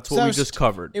 1974. That's what we just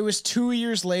covered. It was 2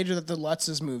 years later that the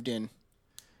Lutzes moved in.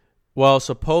 Well,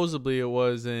 supposedly it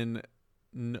was in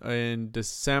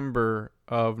December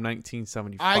of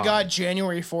 1975. I got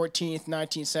January 14th,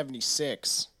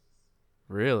 1976.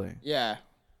 Really? Yeah.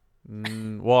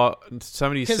 Well, in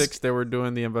 76 they were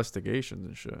doing the investigations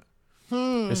and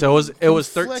shit. So it was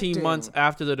 13 months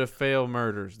after the DeFeo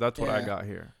murders. That's what I got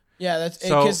here. Yeah, that's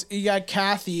because you got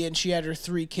Kathy, and she had her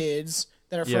 3 kids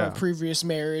that are from a previous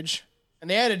marriage, and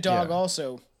they had a dog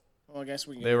also. Well, I guess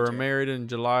they were married in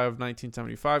July of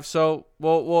 1975. So,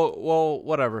 well,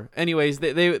 whatever. Anyways,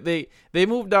 they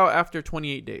moved out after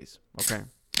 28 days. Okay,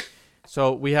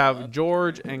 so we have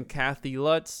George and Kathy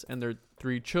Lutz and their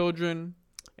 3 children,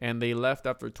 and they left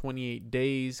after 28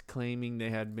 days, claiming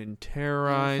they had been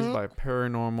terrorized by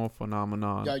paranormal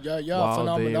phenomenon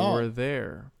while they were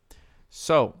there.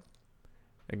 So,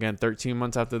 again, 13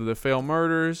 months after the DeFeo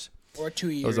murders. Or 2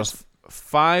 years. It was a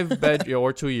 5-bed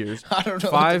or 2 years. I don't know.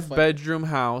 5-bedroom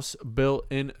house built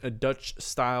in a Dutch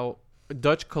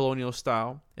colonial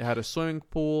style. It had a swimming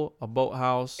pool, a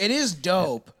boathouse. It is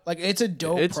dope. Like it's a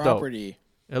dope property.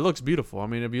 Dope. It looks beautiful. I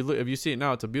mean, if you see it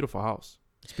now, it's a beautiful house.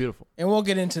 It's beautiful. And we'll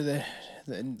get into the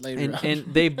later. And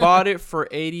they bought it for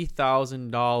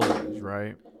 $80,000,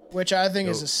 right? Which I think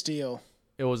is a steal.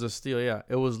 It was a steal, yeah.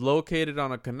 It was located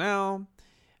on a canal.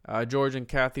 George and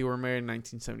Kathy were married in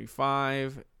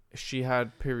 1975. She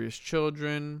had previous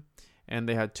children, and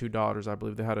they had 2 daughters. I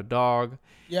believe they had a dog.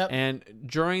 Yep. And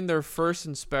during their first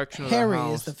inspection of the house...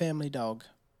 Harry is the family dog.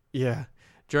 Yeah.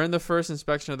 During the first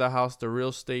inspection of the house, the real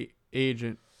estate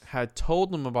agent had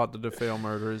told them about the DeFeo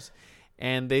murders,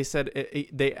 and they said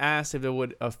they asked if it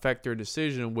would affect their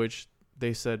decision, which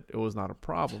they said it was not a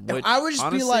problem. Now, Which, I would just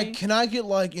honestly, be like, can I get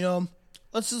like,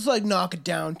 let's just like knock it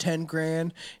down 10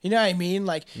 grand. You know what I mean?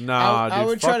 Like, Nah, I dude,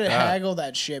 would try fuck to that. haggle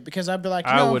that shit because I'd be like,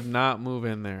 I would not move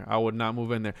in there.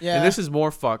 Yeah. And this is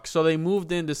more fuck. So they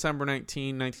moved in December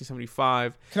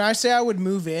 1975. Can I say I would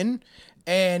move in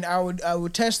and I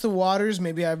would test the waters?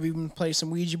 Maybe I'd even play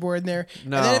some Ouija board in there.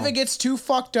 No. And then if it gets too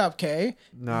fucked up,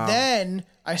 No. then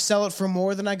I sell it for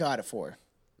more than I got it for.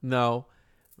 No.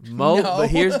 No. But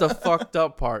here's the fucked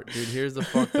up part, dude. Here's the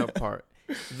fucked up part.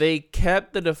 They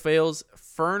kept the DeFeo's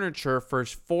furniture for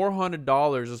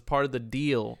 $400 as part of the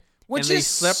deal. Which and they is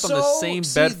slept on the same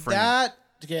bed frame.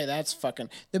 That's fucking.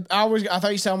 I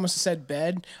thought you almost said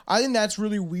bed. I think that's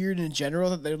really weird in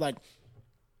general that they're like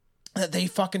that they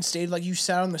fucking stayed like you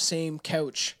sat on the same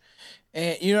couch,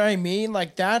 and you know what I mean.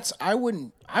 Like that's I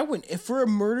wouldn't if for a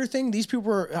murder thing. These people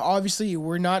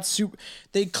were not super.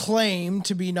 They claim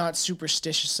to be not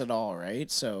superstitious at all, right?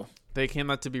 So They came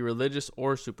out to be religious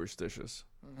or superstitious.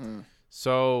 Mm-hmm.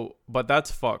 So, but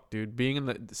that's fucked, dude.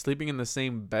 Sleeping in the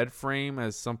same bed frame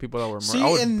as some people that were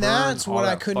murdered. See, and that's what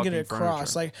I couldn't get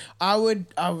across. Furniture. Like, I would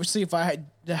obviously, if I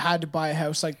had to buy a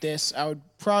house like this, I would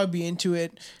probably be into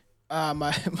it.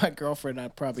 My girlfriend,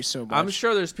 not probably so much. I'm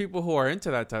sure there's people who are into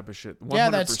that type of shit. 100%. Yeah,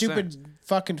 that stupid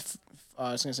fucking.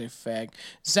 I was gonna say fag.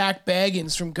 Zach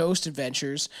Baggins from Ghost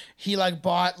Adventures. He like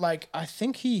bought like I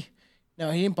think he.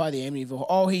 No, he didn't buy the Amityville.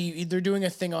 Oh, they're doing a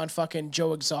thing on fucking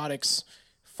Joe Exotic's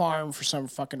farm for some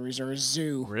fucking reason, or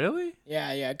zoo. Really?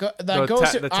 Yeah.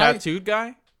 The tattooed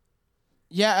guy?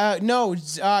 Yeah, no.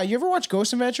 You ever watch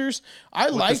Ghost Adventures? I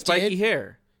With liked the spiky it.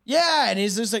 hair. Yeah, and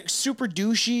he's just like super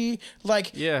douchey.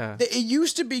 Like, Yeah. it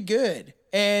used to be good,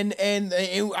 and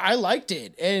I liked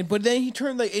it. But then he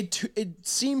turned like it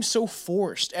seemed so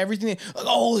forced. Everything like,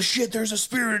 oh shit, there's a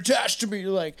spirit attached to me.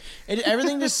 Like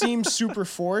everything just seemed super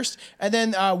forced. And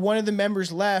then one of the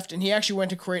members left, and he actually went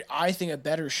to create, I think, a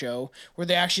better show where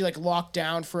they actually like lock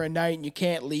down for a night and you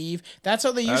can't leave. That's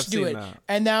how they used to do it. That.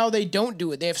 And now they don't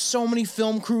do it. They have so many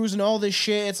film crews and all this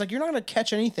shit. It's like you're not gonna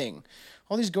catch anything.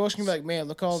 All these ghosts can be like, man,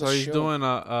 look at all this shit. So he's doing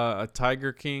a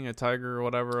Tiger King, a tiger or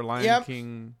whatever, Lion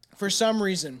King. For some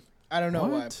reason. I don't know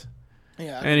What? why.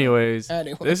 Yeah. Anyways,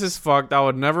 this is fucked. I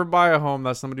would never buy a home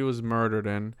that somebody was murdered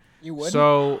in. You wouldn't?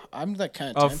 So I'm like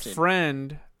kind of tempted. a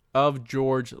friend of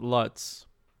George Lutz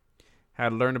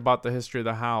had learned about the history of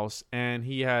the house, and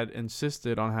he had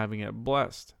insisted on having it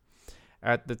blessed.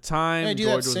 At the time, I do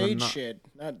George that was sage shit.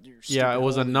 Not your it stupid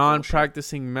was a holy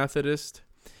non-practicing Methodist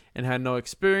and had no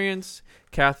experience.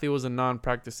 Kathy was a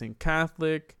non-practicing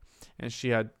Catholic, and she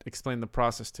had explained the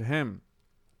process to him.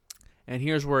 And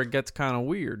here's where it gets kind of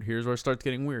weird. Here's where it starts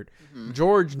getting weird. Mm-hmm.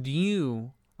 George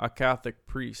knew a Catholic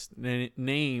priest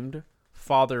named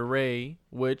Father Ray,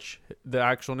 which the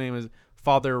actual name is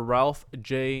Father Ralph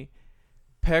J.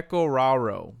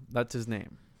 Pecoraro. That's his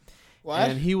name. What?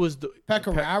 And he was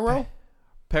Pecoraro?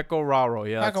 Pecoraro,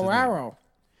 yeah. Pecoraro.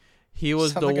 He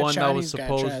was Sounds the like a one that was Chinese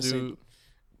guy supposed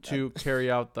to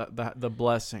carry out the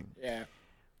blessing. Yeah.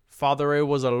 Father Ray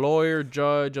was a lawyer,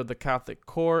 judge of the Catholic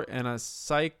court, and a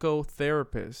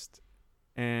psychotherapist,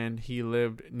 and he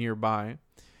lived nearby.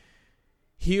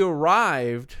 He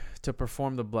arrived to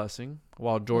perform the blessing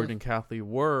while George and Kathy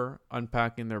were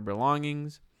unpacking their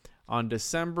belongings on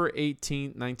December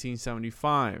 18th,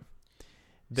 1975.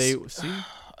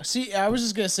 See, I was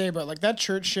just gonna say about like that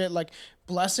church shit, like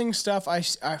blessing stuff. I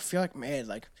feel like, man,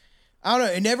 like I don't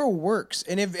know, it never works.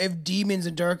 And if demons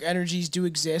and dark energies do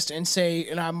exist, and say,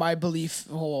 and my belief,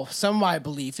 well, some of my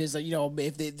belief is that,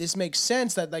 if this makes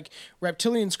sense that like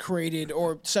reptilians created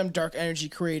or some dark energy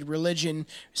created religion,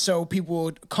 so people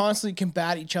would constantly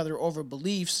combat each other over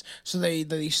beliefs, so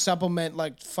they supplement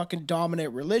like fucking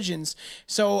dominant religions.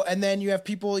 So, and then you have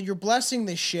people, you're blessing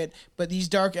this shit, but these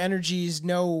dark energies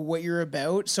know what you're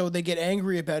about, so they get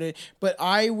angry about it. But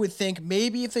I would think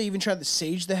maybe if they even tried to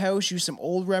sage the house, use some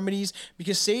old remedies,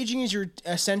 because saging is you're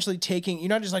essentially you're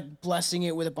not just like blessing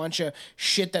it with a bunch of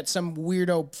shit that some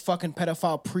weirdo fucking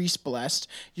pedophile priest blessed.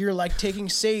 You're like taking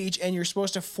sage and you're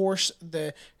supposed to force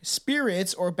the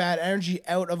spirits or bad energy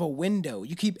out of a window.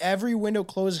 You keep every window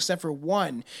closed except for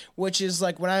one, which is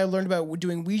like when I learned about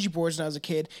doing Ouija boards when I was a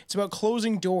kid, it's about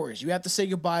closing doors. You have to say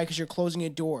goodbye because you're closing a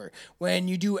door. When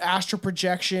you do astral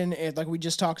projection, like we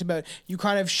just talked about, you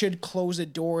kind of should close a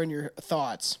door in your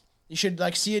thoughts. You should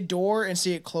like see a door and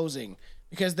see it closing,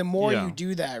 because the more you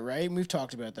do that, right? And we've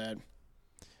talked about that.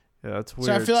 Yeah, that's weird.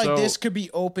 So I feel like this could be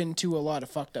open to a lot of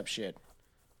fucked up shit.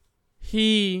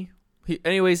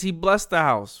 Anyways, he blessed the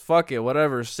house. Fuck it,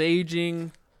 whatever.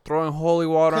 Saging, throwing holy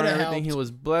water on Coulda everything. He helped.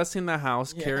 was blessing the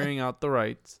house, carrying out the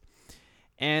rites.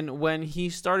 And when he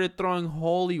started throwing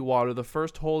holy water, the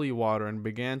first holy water, and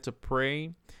began to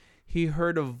pray, he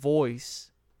heard a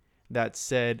voice that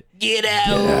said, Get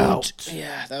out.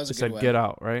 Yeah, that was a it good said, one. "Get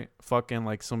out," right? Fucking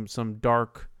like some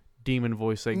dark demon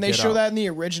voice saying, And they "Get show out." that in the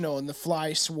original, and the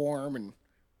fly swarm, and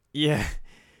Yeah.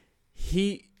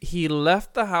 He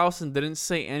left the house and didn't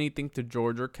say anything to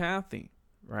George or Kathy,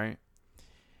 right?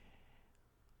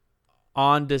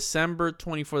 On December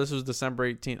 24th, this was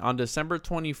December 18th. On December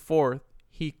 24th,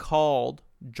 he called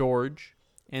George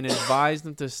and advised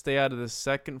him to stay out of the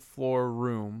second floor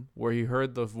room where he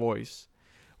heard the voice,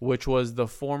 which was the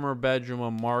former bedroom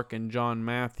of Mark and John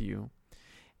Matthew,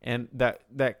 and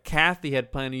that Kathy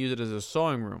had planned to use it as a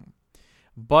sewing room.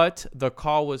 But the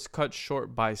call was cut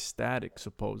short by static,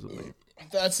 supposedly.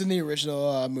 that's in the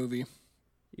original movie.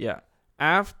 Yeah.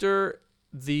 After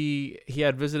he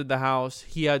had visited the house,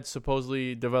 he had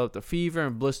supposedly developed a fever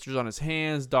and blisters on his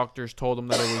hands. Doctors told him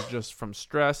that it was just from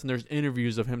stress, and there's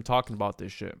interviews of him talking about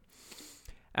this shit.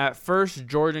 At first,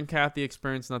 George and Kathy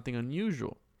experienced nothing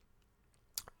unusual.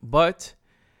 But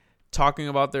talking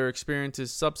about their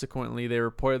experiences subsequently, they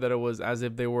reported that it was as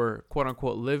if they were, quote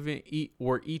unquote,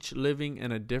 were each living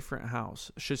in a different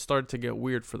house. Shit started to get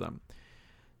weird for them.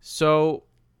 So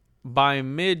by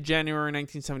mid-January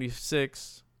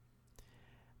 1976,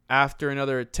 after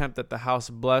another attempt at the house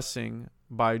blessing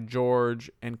by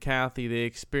George and Kathy, they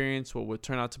experienced what would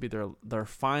turn out to be their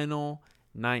final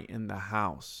night in the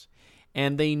house.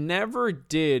 And they never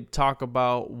did talk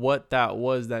about what that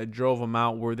was that drove them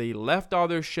out, where they left all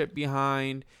their shit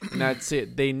behind, and that's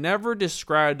it. They never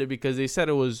described it because they said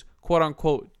it was, quote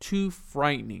unquote, too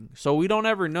frightening. So we don't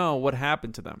ever know what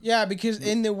happened to them. Yeah, because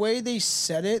in the way they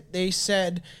said it, they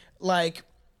said, like,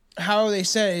 how they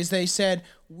said it is they said,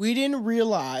 we didn't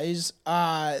realize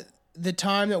the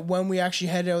time that when we actually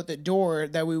headed out the door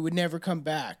that we would never come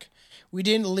back. We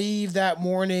didn't leave that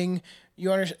morning.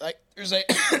 You understand? Like, there's like,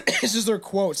 this is their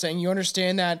quote saying, you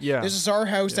understand that this is our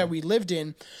house that we lived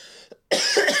in.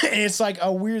 And it's like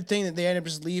a weird thing that they end up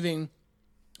just leaving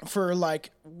for,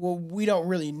 like, well, we don't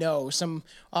really know. Some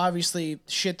obviously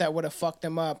shit that would have fucked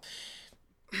them up.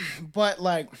 But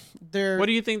like, what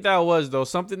do you think that was, though?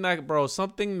 Something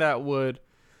that would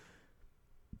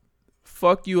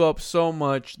fuck you up so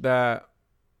much that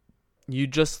you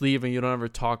just leave and you don't ever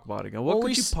talk about it again. What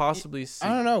could you possibly see? I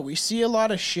don't know. We see a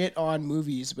lot of shit on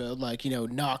movies about, like, you know,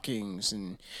 knockings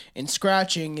and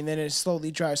scratching, and then it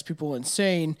slowly drives people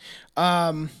insane.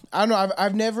 I don't know.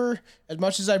 I've never, as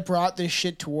much as I brought this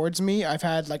shit towards me, I've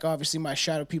had, like, obviously my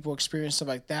shadow people experience, stuff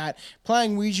like that.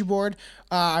 Playing Ouija board,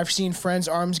 I've seen friends'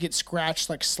 arms get scratched,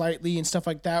 like, slightly and stuff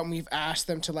like that, and we've asked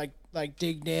them to, like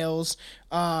dig nails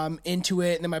into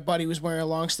it. And then my buddy was wearing a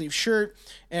long sleeve shirt,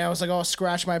 and I was like, oh,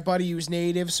 scratch my buddy. He was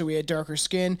native, so he had darker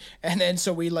skin. And then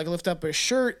so we like lift up his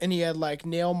shirt, and he had like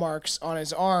nail marks on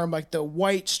his arm, like the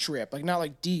white strip, like not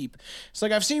like deep. So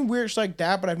like I've seen weird shit like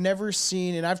that, but I've never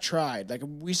seen, and I've tried. Like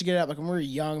we used to get up like when we were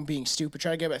young, being stupid,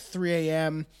 try to get up at 3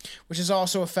 a.m., which is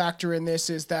also a factor in this,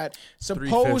 is that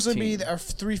supposedly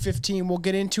 3:15. We'll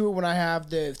get into it when I have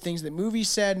the things that movie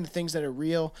said and the things that are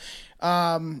real.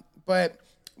 But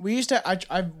we used to,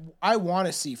 I want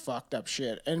to see fucked up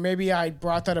shit, and maybe I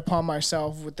brought that upon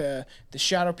myself with the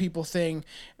shadow people thing,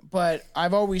 but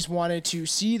I've always wanted to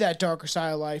see that darker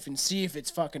side of life and see if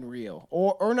it's fucking real,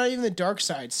 or not even the dark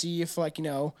side, see if, like, you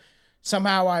know,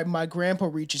 somehow my grandpa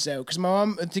reaches out, because my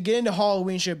mom, to get into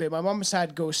Halloween shit a bit, my mom has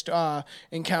had ghost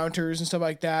encounters and stuff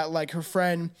like that. Like her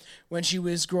friend, when she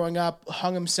was growing up,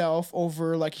 hung himself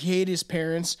over, like, he hated his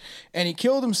parents and he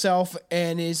killed himself,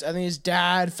 and I think his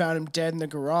dad found him dead in the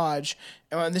garage.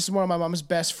 And this is one of my mom's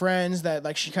best friends that,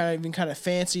 like, she kind of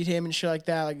fancied him and shit like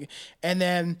that. Like, and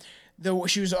then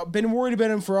she was been worried about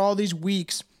him for all these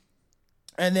weeks.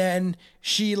 And then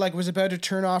she, like, was about to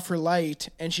turn off her light,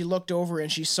 and she looked over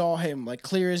and she saw him, like,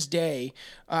 clear as day,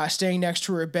 staying next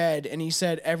to her bed. And he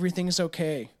said, everything's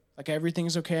okay. Like,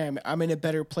 everything's okay. I'm in a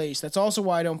better place. That's also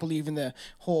why I don't believe in the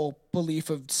whole belief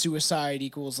of suicide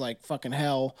equals, like, fucking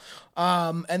hell.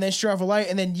 And then she turned off her light.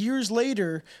 And then years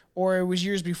later, or it was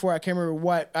years before, I can't remember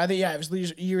what. I think, yeah, it was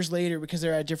years later, because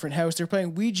they're at a different house. They're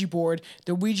playing Ouija board.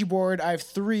 The Ouija board, I have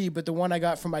 3, but the one I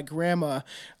got from my grandma,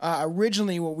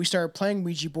 originally when we started playing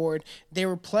Ouija board, they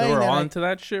were playing They were that. onto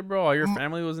that shit, bro? All your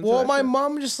family was into Well, that my shit?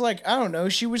 mom just, like, I don't know.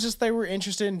 She was just, they were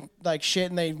interested in, like, shit,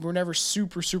 and they were never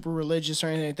super, super religious or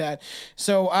anything like that.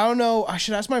 So, I don't know. I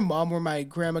should ask my mom where my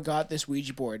grandma got this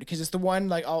Ouija board, because it's the one,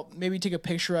 like, I'll maybe take a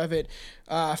picture of it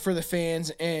for the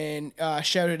fans and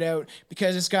shout it out,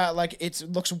 because it's got, like, it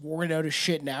looks worn out as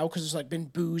shit now because there's, like, been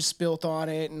booze spilt on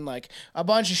it and, like, a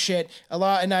bunch of shit.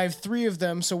 And I have 3 of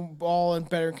them, so all in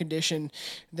better condition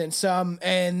than some.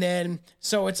 And then,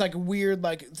 so it's, like, weird,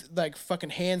 like fucking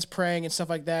hands praying and stuff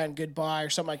like that and goodbye or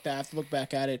something like that. I have to look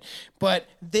back at it. But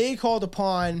they called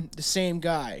upon the same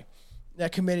guy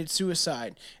that committed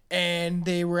suicide, and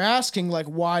they were asking, like,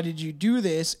 why did you do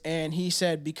this? And he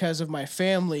said, because of my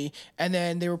family. And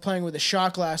then they were playing with a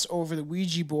shot glass over the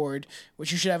Ouija board,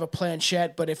 which you should have a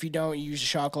planchette, but if you don't, you use a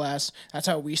shot glass. That's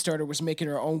how we started, was making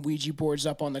our own Ouija boards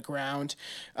up on the ground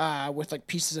with, like,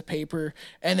 pieces of paper.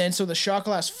 And then so the shot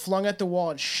glass flung at the wall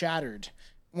and shattered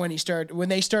when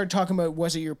they started talking about,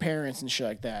 was it your parents and shit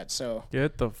like that. So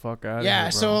get the fuck out of here. Yeah, bro.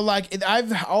 so, like,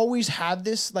 I've always had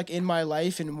this, like, in my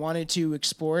life and wanted to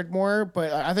explore it more,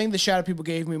 but I think the shadow people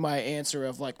gave me my answer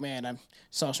of, like, man, I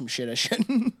saw some shit I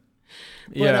shouldn't.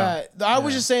 But I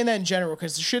was just saying that in general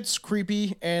because the shit's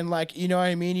creepy and, like, you know what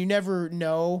I mean? You never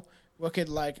know what could,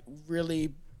 like,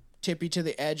 really tip you to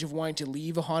the edge of wanting to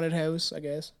leave a haunted house, I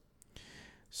guess.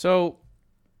 So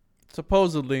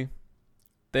supposedly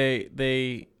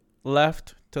they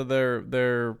left to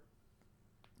their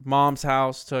mom's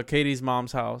house, to Katie's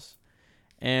mom's house,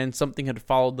 and something had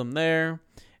followed them there,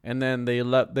 and then they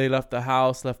left the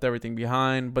house, left everything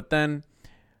behind. But then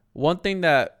one thing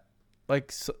that,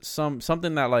 like,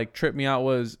 something that, like, tripped me out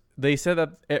was they said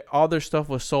that all their stuff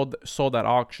was sold at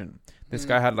auction. This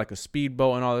guy had, like, a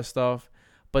speedboat and all this stuff.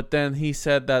 But then he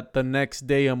said that the next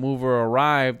day a mover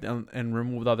arrived and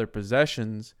removed all their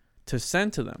possessions to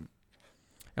send to them.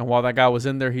 And while that guy was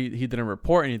in there, he didn't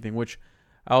report anything, which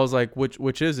I was like,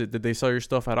 which is it? Did they sell your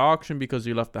stuff at auction because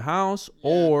you left the house?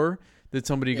 Yeah. Or did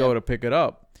somebody go to pick it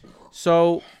up?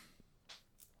 So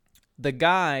the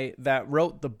guy that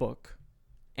wrote the book,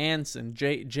 Anson,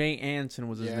 Jay Anson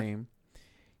was his name.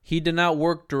 He did not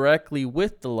work directly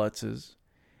with the Lutzes,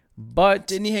 but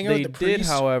didn't he hang out with the priest? Did,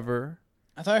 however.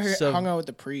 I thought he hung out with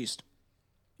the priest.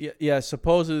 Yeah,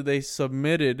 supposedly they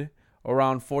submitted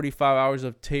around 45 hours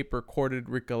of tape-recorded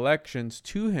recollections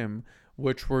to him,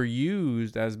 which were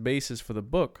used as basis for the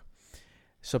book.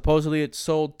 Supposedly it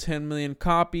sold 10 million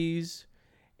copies,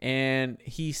 and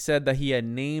he said that he had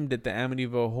named it the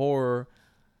Amityville Horror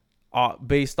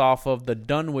based off of the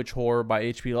Dunwich Horror by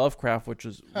H.P. Lovecraft, which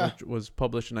was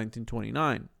published in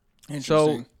 1929. Interesting.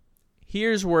 So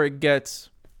here's where it gets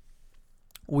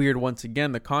weird once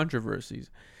again, the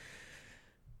controversies.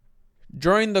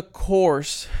 During the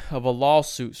course of a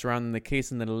lawsuit surrounding the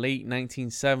case in the late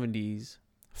 1970s,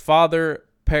 Father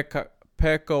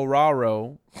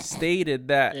Pecoraro stated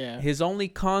that his only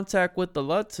contact with the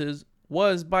Lutzes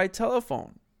was by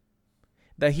telephone.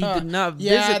 That he did not visit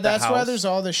the house. Yeah, that's why there's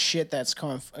all this shit that's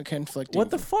conflicting.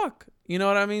 What the fuck? You know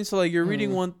what I mean? So, like, you're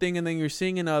reading one thing and then you're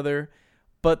seeing another,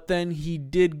 but then he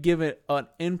did give it an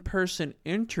in-person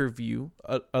interview,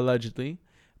 allegedly.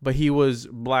 But he was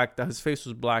blacked out. His face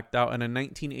was blacked out in a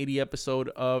 1980 episode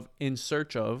of In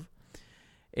Search of,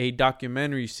 a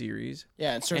documentary series.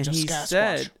 Yeah, In Search of Sasquatch.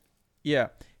 And he said,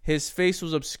 his face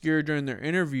was obscured during their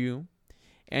interview.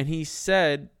 And he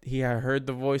said he had heard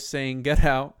the voice saying, "Get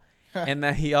out." And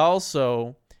that he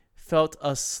also felt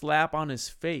a slap on his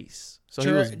face. So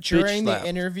he was during the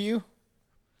interview?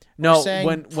 No,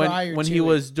 when he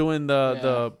was doing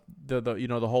the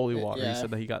holy water, he said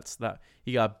that he got slapped.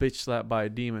 He got bitch slapped by a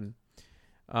demon.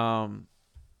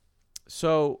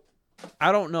 So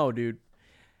I don't know, dude.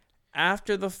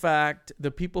 After the fact,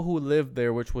 the people who lived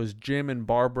there, which was Jim and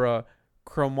Barbara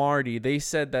Cromartie, they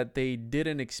said that they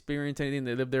didn't experience anything.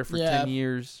 They lived there for 10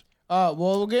 years. Well,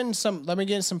 we'll get in some. Let me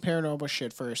get in some paranormal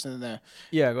shit first, and then.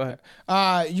 Yeah, go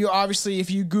ahead. You obviously,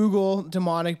 if you Google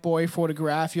demonic boy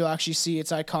photograph, you'll actually see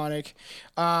it's iconic.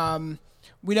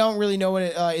 We don't really know what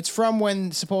it's from.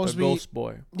 When supposedly the ghost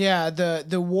boy. Yeah,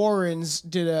 the Warrens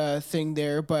did a thing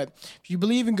there, but if you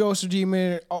believe in ghosts or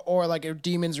demon or like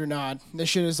demons or not, this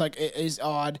shit is like it is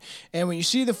odd. And when you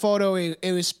see the photo, it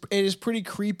is pretty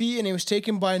creepy, and it was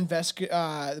taken by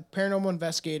paranormal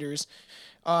investigators.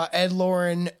 Ed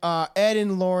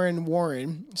and Lauren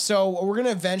Warren. So we're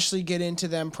gonna eventually get into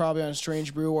them probably on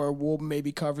Strange Brew, or we'll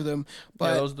maybe cover them.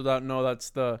 But those do not know, that's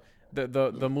the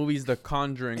movies The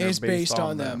Conjuring is based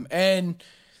on them. And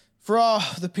for all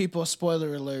the people,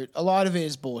 spoiler alert, a lot of it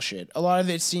is bullshit. A lot of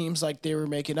it seems like they were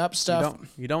making up stuff.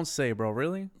 You don't say, bro.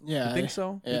 Really? Yeah. You think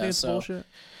so? Yeah, you think it's bullshit?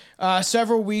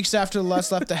 Several weeks after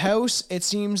Lutz left the house, it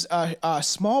seems a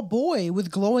small boy with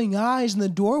glowing eyes in the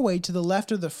doorway to the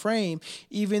left of the frame,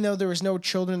 even though there was no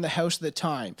children in the house at the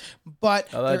time.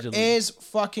 But Allegedly. there is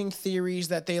fucking theories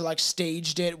that they like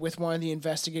staged it with one of the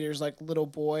investigators, like little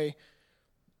boy,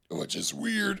 which is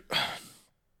weird.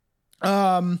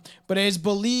 But it is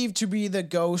believed to be the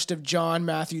ghost of John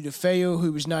Matthew DeFeo,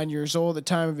 who was 9 years old at the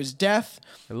time of his death.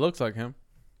 It looks like him.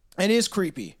 It is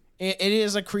creepy. It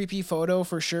is a creepy photo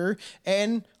for sure,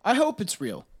 and I hope it's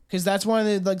real because that's one of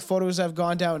the like photos I've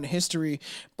gone down in history.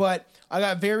 But I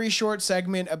got a very short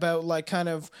segment about like kind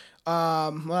of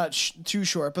not too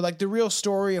short, but like the real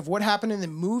story of what happened in the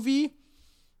movie,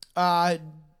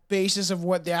 basis of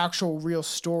what the actual real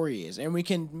story is, and we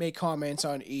can make comments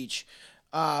on each.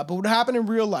 But what happened in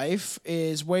real life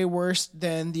is way worse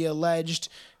than the alleged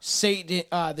the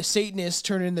Satanist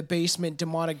turned in the basement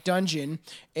demonic dungeon.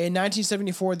 In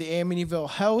 1974, the Amityville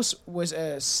house was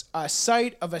a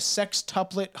site of a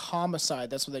sextuplet homicide.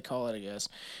 That's what they call it, I guess.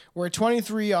 Where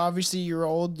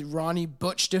 23-year-old Ronnie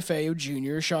Butch DeFeo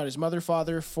Jr. shot his mother,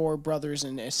 father, 4 brothers,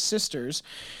 and his sisters.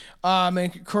 And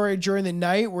occurred during the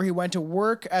night where he went to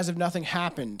work as if nothing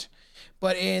happened.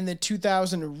 But in the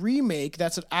 2000 remake,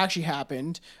 that's what actually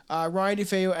happened. Ryan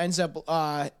DeFeo ends up,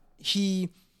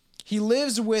 he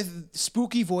lives with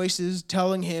spooky voices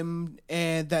telling him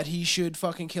that he should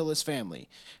fucking kill his family.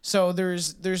 So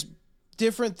there's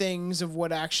different things of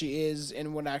what actually is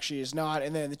and what actually is not.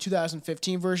 And then the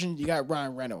 2015 version, you got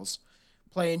Ryan Reynolds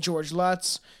playing George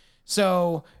Lutz.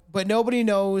 So, but nobody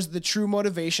knows the true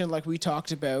motivation like we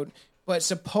talked about. But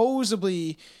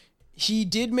supposedly he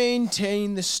did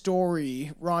maintain the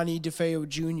story, Ronnie DeFeo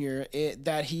Jr.,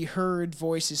 that he heard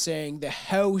voices saying the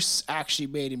house actually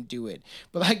made him do it.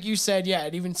 But like you said, yeah,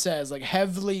 it even says like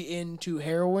heavily into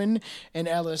heroin and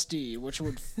LSD, which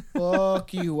would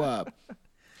fuck you up.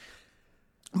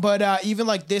 But even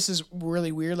like this is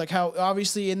really weird. Like how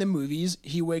obviously in the movies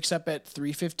he wakes up at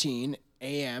 3:15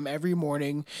 a.m. every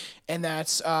morning, and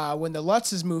that's when the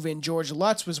Lutzes move in. George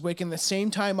Lutz was waking the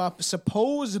same time up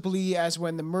supposedly as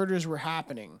when the murders were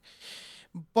happening.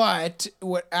 But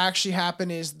what actually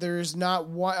happened is there's not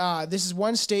one. This is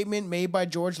one statement made by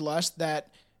George Lutz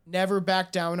that never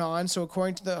backed down on. So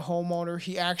according to the homeowner,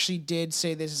 he actually did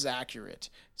say this is accurate.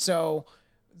 So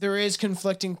there is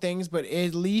conflicting things, but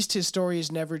at least his story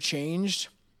has never changed.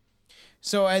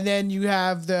 So, and then you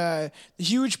have the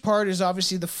huge part is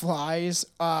obviously the flies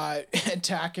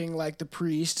attacking like the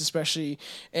priest, especially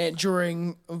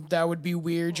during, that would be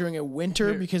weird during a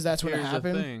winter because that's when it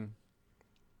happened.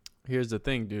 Here's the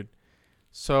thing, dude.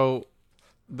 So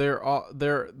there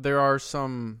are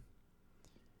some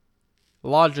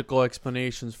logical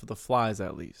explanations for the flies,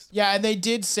 at least. Yeah, and they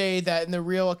did say that in the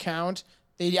real account,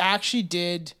 they actually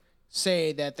did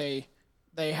say that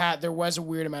there was a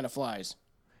weird amount of flies.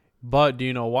 But do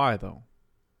you know why, though?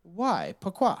 Why?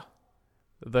 Pourquoi?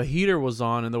 The heater was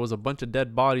on and there was a bunch of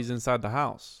dead bodies inside the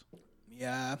house.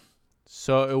 Yeah.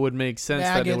 So it would make sense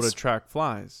that it would attract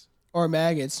flies. Or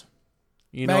maggots.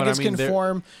 You know maggots what I mean? Can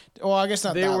form. Well, I guess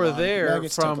not. They that were long. there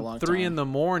Maggots from 3 in the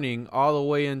morning all the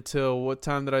way until, what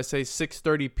time did I say?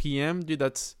 6:30 p.m. Dude,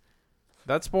 that's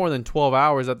more than 12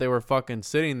 hours that they were fucking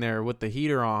sitting there with the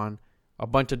heater on. A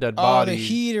bunch of dead bodies. Oh, the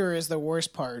heater is the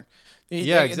worst part.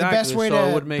 Yeah, exactly. The best way so to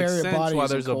it would make bury sense why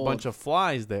there's a bunch of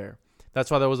flies there. That's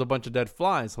why there was a bunch of dead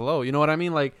flies. Hello, you know what I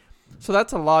mean? Like, so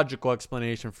that's a logical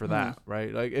explanation for that,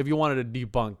 right? Like, if you wanted to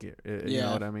debunk it, you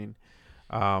know what I mean?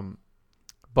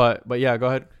 But yeah, go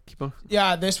ahead. Keep on.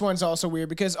 Yeah, this one's also weird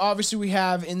because obviously we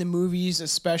have in the movies,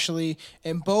 especially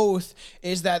in both,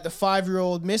 is that the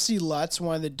 5-year-old Missy Lutz,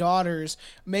 one of the daughters,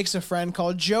 makes a friend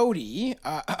called Jody,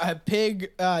 a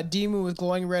pig demon with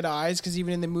glowing red eyes. Because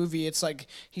even in the movie, it's like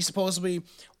he supposedly,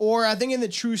 or I think in the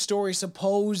true story,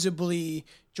 supposedly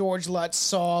George Lutz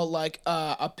saw like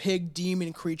a pig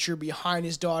demon creature behind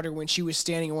his daughter when she was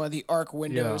standing in one of the arc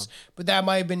windows. Yeah. But that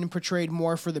might have been portrayed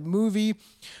more for the movie.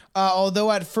 Although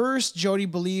at first Jody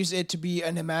believes it to be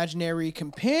an imaginary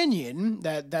companion,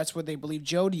 that's what they believe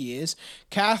Jody is.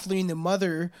 Kathleen, the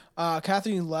mother,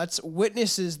 Kathleen Lutz,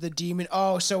 witnesses the demon.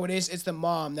 Oh, so it's the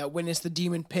mom that witnessed the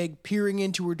demon pig peering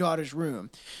into her daughter's room.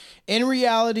 In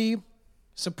reality,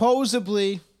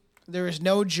 supposedly, there is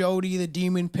no Jody, the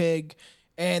demon pig.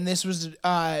 And this was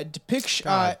a depiction.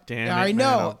 God damn it, I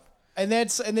know, man.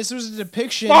 And this was a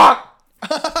depiction. Fuck!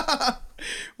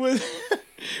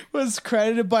 was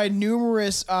credited by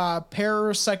numerous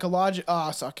parapsychological.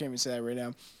 Oh, so I can't even say that right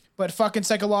now. But fucking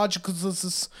psychological.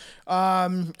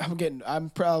 I'm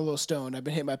a little stoned. I've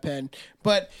been hitting my pen.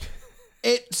 But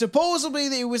it supposedly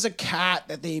it was a cat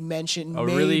that they mentioned.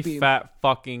 Really fat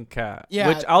fucking cat. Yeah.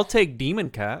 Which I'll take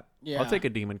demon cat. Yeah. I'll take a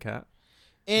demon cat.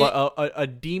 It- But a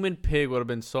demon pig would have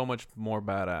been so much more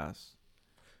badass.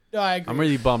 No, I agree. I'm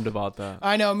really bummed about that.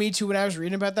 I know, me too. When I was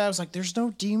reading about that, I was like, "There's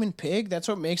no demon pig." That's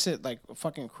what makes it like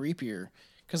fucking creepier.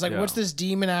 Because like, Yeah. what's this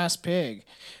demon ass pig?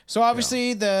 So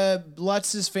obviously, the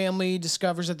Lutz's family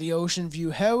discovers that the Ocean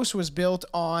View house was built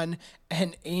on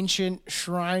an ancient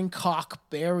shrine cock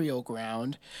burial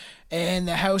ground, and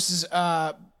the house is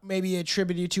maybe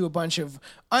attributed to a bunch of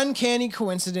uncanny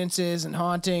coincidences and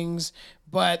hauntings,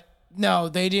 but. No,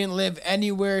 they didn't live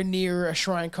anywhere near a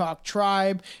Shrinecock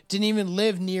tribe, didn't even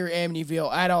live near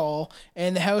Amityville at all,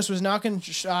 and the house was not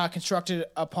constructed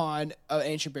upon an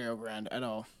ancient burial ground at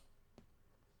all.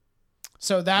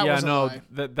 So that was a lie.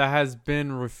 that has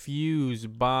been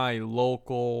refused by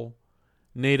local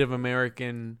Native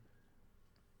American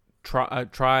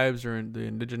tribes or the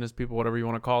indigenous people, whatever you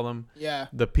want to call them. Yeah.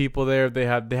 The people there, they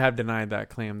have denied that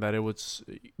claim that it was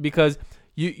because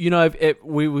if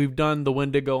we've done the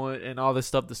Wendigo and all this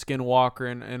stuff, the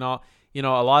Skinwalker and all, a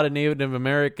lot of Native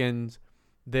Americans,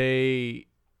 they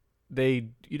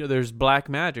there's black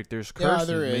magic, there's curses.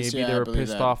 there is. Maybe Yeah, they I were believe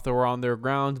pissed that. off they were on their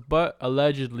grounds, but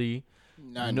allegedly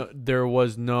None.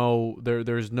 there's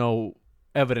no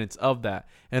evidence of that.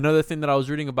 Another thing that I was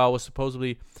reading about was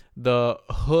supposedly the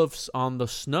hoofs on the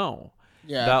snow.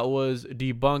 Yeah. That was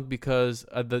debunked because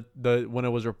the when it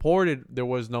was reported there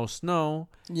was no snow.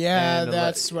 Yeah, and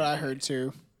that's what I heard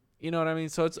too. You know what I mean?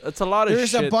 So it's a lot of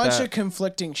There's shit. a bunch of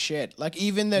conflicting shit. Like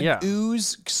even the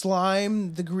ooze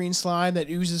slime, the green slime that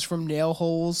oozes from nail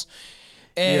holes.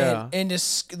 And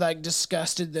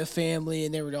disgusted the family,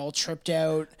 and they were all tripped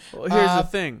out. Well, here's the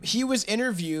thing. He was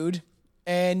interviewed,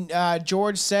 and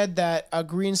George said that a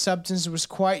green substance was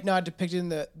quite not depicted in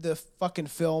the fucking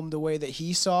film the way that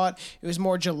he saw it. It was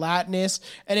more gelatinous.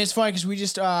 And it's funny because we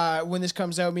just, when this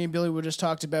comes out, me and Billy would just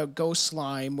talked about ghost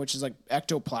slime, which is like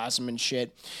ectoplasm and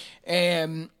shit.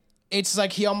 And it's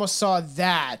like he almost saw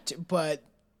that, but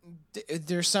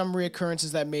there's some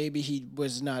reoccurrences that maybe he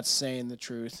was not saying the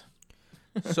truth.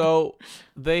 So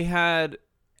they had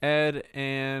Ed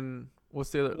and what's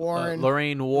the other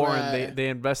Lorraine Warren. Right. They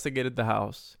investigated the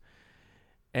house,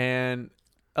 and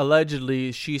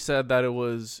allegedly she said that it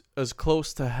was as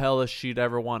close to hell as she'd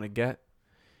ever want to get,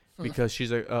 because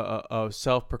she's a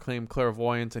self-proclaimed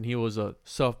clairvoyant and he was a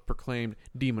self-proclaimed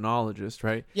demonologist,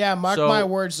 right? Yeah, mark my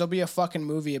words, there'll be a fucking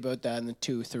movie about that in the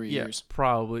 2-3 years.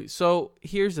 Probably. So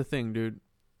here's the thing, dude.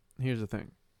 Here's the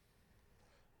thing.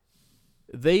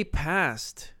 They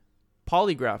passed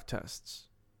polygraph tests.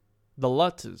 The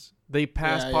Lutzes. They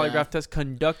passed polygraph tests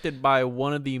conducted by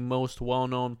one of the most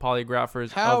well-known polygraphers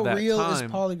of that time. How real is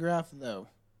polygraph, though?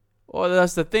 Well,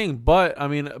 that's the thing. But, I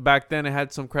mean, back then it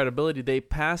had some credibility. They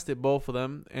passed it, both of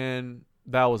them, and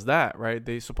that was that, right?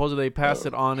 They supposedly passed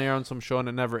it on air on some show and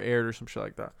it never aired or some shit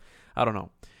like that. I don't know.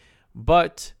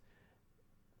 But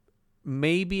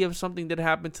maybe if something did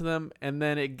happen to them, and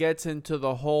then it gets into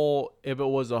the whole, if it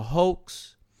was a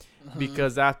hoax,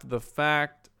 because after the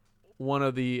fact,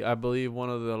 I believe one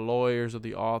of the lawyers or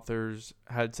the authors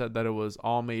had said that it was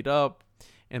all made up,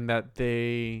 and that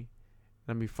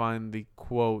let me find the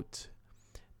quote,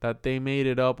 that they made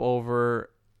it up over,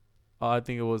 I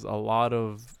think it was a lot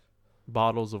of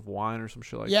bottles of wine or some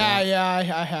shit like that. Yeah,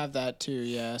 I have that too,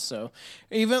 yeah. So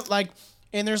even like,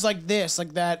 and there's like this,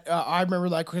 like that, I remember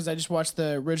like, because I just watched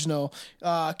the original,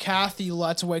 Kathy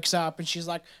Lutz wakes up and she's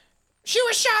like, she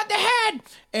was shot in the head!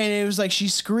 And it was like, she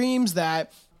screams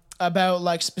that about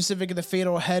like specifically the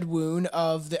fatal head wound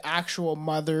of the actual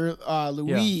mother,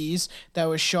 Louise, that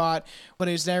was shot, but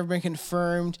it's never been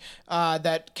confirmed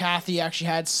that Kathy actually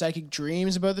had psychic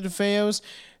dreams about the DeFeos.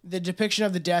 The depiction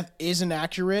of the death isn't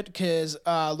accurate because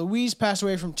Louise passed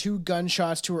away from 2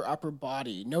 gunshots to her upper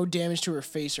body, no damage to her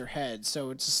face or head. So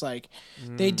it's just like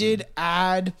they did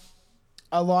add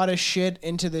a lot of shit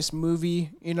into this movie.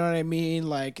 You know what I mean?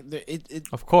 Like it.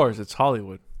 Of course, it's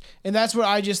Hollywood. And that's what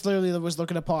I just literally was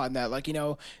looking upon, that, like,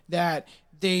 that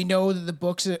they know that the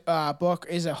book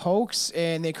is a hoax,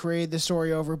 and they created the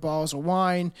story over bottles of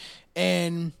wine,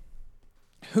 and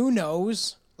who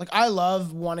knows? Like, I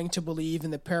love wanting to believe in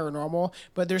the paranormal,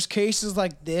 but there's cases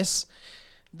like this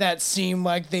that seem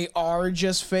like they are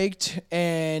just faked.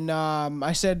 And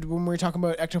I said when we were talking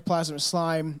about ectoplasm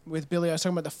slime with Billy, I was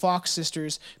talking about the Fox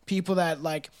sisters, people that,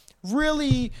 like,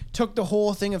 really took the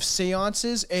whole thing of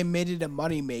seances and made it a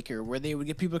moneymaker, where they would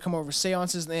get people to come over for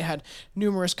seances, and they had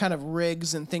numerous kind of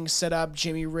rigs and things set up,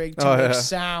 Jimmy rig to make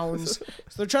sounds. So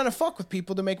they're trying to fuck with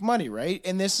people to make money, right?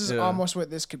 And this is almost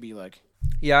what this could be like.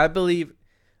 Yeah, I believe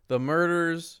the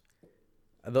murders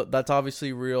That's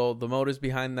obviously real. The motives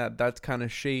behind that's kind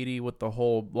of shady with the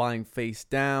whole lying face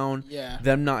down. Yeah.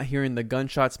 Them not hearing the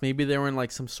gunshots. Maybe they were in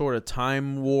like some sort of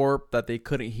time warp that they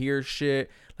couldn't hear shit.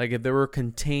 Like if they were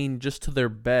contained just to their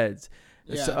beds.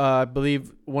 Yeah. I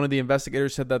believe one of the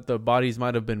investigators said that the bodies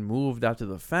might have been moved after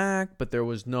the fact, but there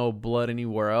was no blood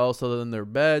anywhere else other than their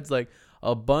beds. Like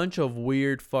a bunch of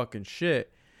weird fucking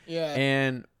shit. Yeah.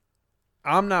 And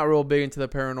I'm not real big into the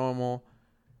paranormal.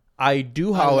 I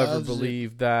do, however,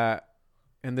 believe that,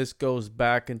 and this goes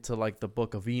back into like the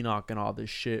Book of Enoch and all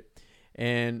this shit.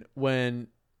 And when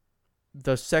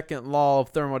the second law of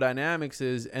thermodynamics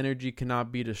is energy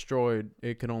cannot be destroyed,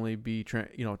 it can only be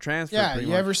transferred. Yeah,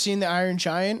 you ever seen the Iron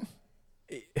Giant?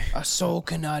 A soul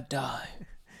cannot die.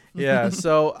 Yeah,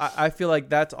 so I feel like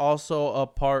that's also a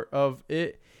part of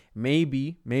it.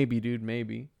 Maybe, dude,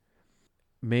 maybe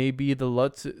the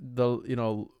Lutz,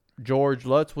 George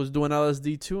Lutz was doing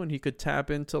LSD too, and he could tap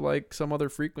into like some other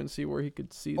frequency where he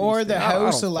could see. Or the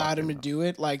house allowed him to do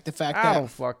it. Like the fact that I don't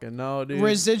fucking know, dude.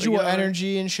 Residual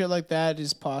energy and shit like that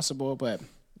is possible, but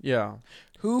yeah,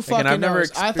 who fucking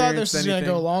knows? I thought this was gonna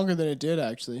go longer than it did,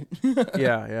 actually.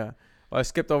 Yeah. Well, I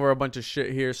skipped over a bunch of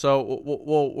shit here, so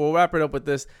we'll wrap it up with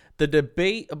this. The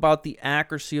debate about the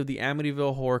accuracy of the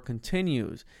Amityville Horror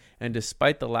continues. And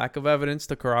despite the lack of evidence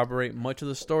to corroborate much of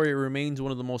the story, it remains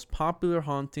one of the most popular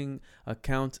haunting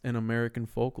accounts in American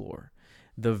folklore.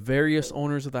 The various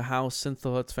owners of the house since the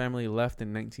Lutz family left in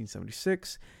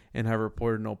 1976 and have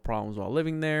reported no problems while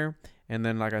living there. And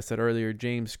then, like I said earlier,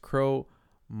 James Crow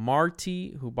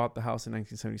Marty, who bought the house in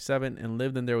 1977 and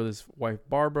lived in there with his wife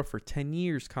Barbara for 10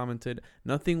 years, commented,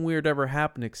 "Nothing weird ever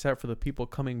happened except for the people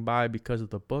coming by because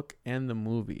of the book and the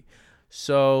movie."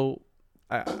 So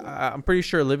I'm pretty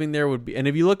sure living there would be, and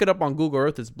if you look it up on Google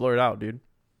Earth, it's blurred out, dude.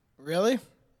 Really?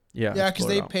 Yeah. Yeah, because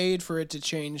they paid for it to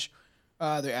change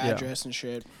their address and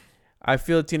shit. I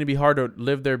feel it's gonna be hard to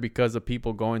live there because of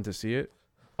people going to see it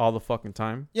all the fucking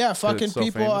time. Yeah, fucking so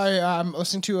people. I'm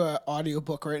listening to an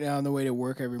audiobook right now on the way to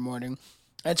work every morning.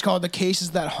 It's called The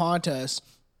Cases That Haunt Us.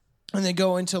 And they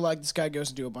go into, like, this guy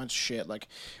goes into a bunch of shit. Like,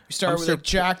 we start with like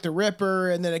Jack the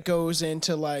Ripper, and then it goes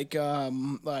into like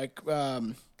what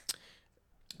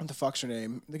the fuck's her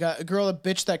name? A girl, a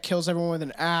bitch that kills everyone with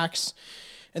an axe.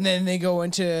 And then they go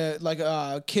into like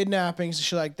kidnappings and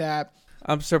shit like that.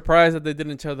 I'm surprised that they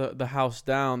didn't tear the house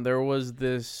down. There was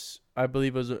this, I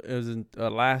believe it was in,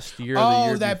 last year. Oh, the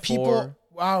year that before. People.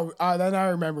 Wow, then I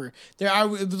remember. I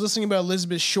was listening about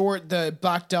Elizabeth Short, the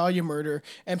Black Dahlia murder,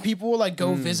 and people will like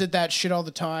go visit that shit all the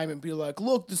time and be like,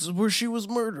 "Look, this is where she was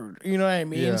murdered." You know what I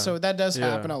mean? Yeah. So that does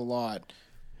happen a lot.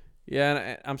 Yeah,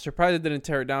 and I'm surprised they didn't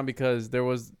tear it down because there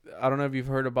was, I don't know if you've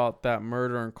heard about that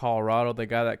murder in Colorado, the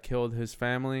guy that killed his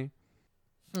family.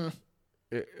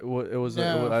 It was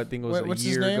I think it was a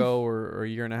year ago or a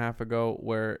year and a half ago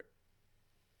where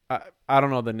I don't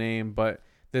know the name, but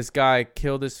this guy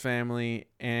killed his family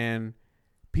and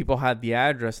people had the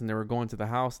address and they were going to the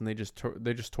house and they just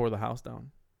tore the house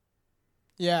down.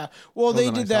 Yeah, well, they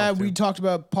did that. We talked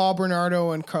about Paul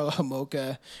Bernardo and Carla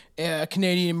Homolka,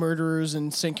 Canadian murderers,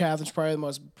 and St. Catharines, probably the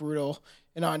most brutal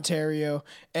in Ontario.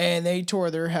 And they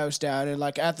tore their house down. And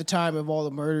like at the time of all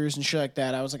the murders and shit like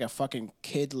that, I was like a fucking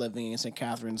kid living in St.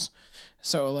 Catharines.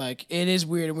 So like it is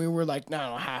weird. And we were like, I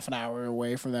don't know, half an hour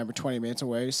away from them or 20 minutes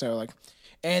away. So like,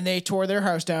 and they tore their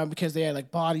house down because they had like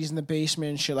bodies in the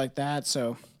basement and shit like that.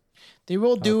 So they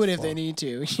will do it if they need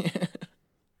to.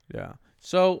 Yeah.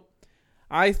 So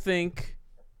I think,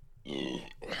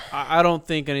 I don't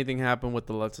think anything happened with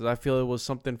the Lutzes. I feel it was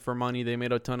something for money. They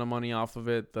made a ton of money off of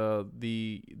it.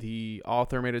 The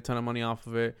author made a ton of money off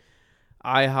of it.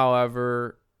 I,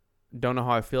 however, don't know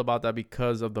how I feel about that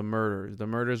because of the murders. The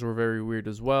murders were very weird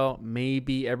as well.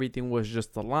 Maybe everything was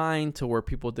just a line to where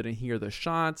people didn't hear the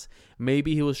shots.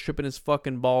 Maybe he was tripping his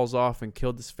fucking balls off and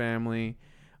killed his family.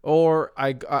 Or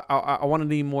I want to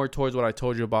lean more towards what I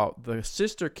told you about the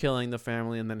sister killing the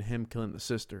family and then him killing the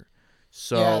sister.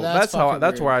 So yeah,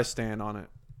 that's where I stand on it.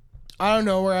 I don't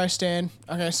know where I stand.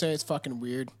 I'm gonna say it's fucking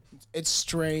weird. It's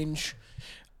strange.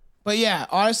 But yeah,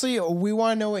 honestly, we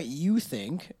want to know what you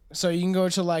think. So you can go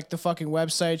to like the fucking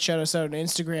website, shout us out on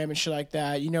Instagram and shit like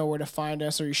that. You know where to find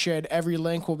us, or you should. Every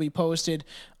link will be posted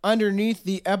underneath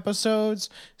the episodes.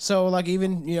 So like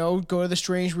even, go to the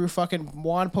Strange Brew. Fucking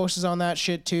Juan posts on that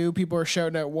shit too. People are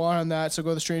shouting at Juan on that. So go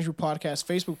to the Strange Brew Podcast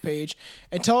Facebook page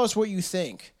and tell us what you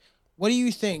think. What do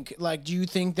you think? Like, do you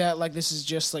think that like this is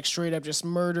just like straight up just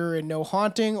murder and no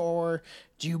haunting, or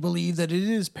do you believe that it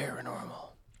is paranormal?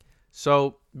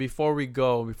 So before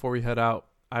we head out,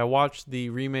 I watched the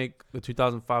remake, the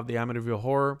 2005, the Amityville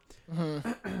Horror.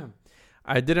 Mm-hmm.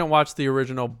 I didn't watch the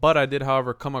original, but I did,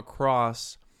 however, come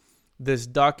across this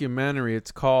documentary.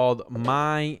 It's called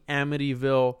My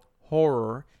Amityville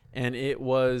Horror, and it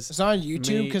was... It's not on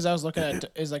YouTube because I was looking at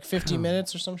it's like 50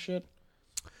 minutes or some shit.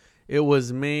 It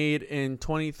was made in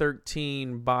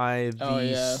 2013 by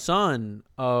the son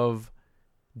of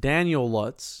Daniel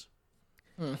Lutz,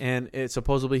 and it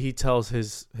supposedly he tells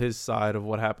his side of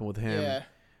what happened with him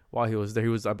while he was there. He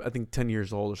was, I think, 10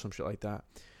 years old or some shit like that.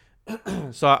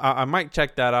 So I might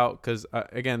check that out because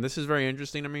again, this is very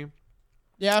interesting to me.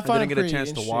 Yeah, I didn't get a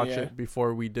chance to watch it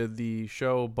before we did the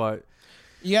show, but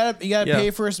you gotta pay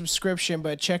for a subscription.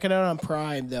 But check it out on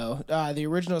Prime though. The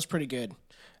original is pretty good,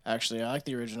 actually. I like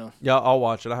the original. Yeah, I'll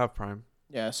watch it. I have Prime.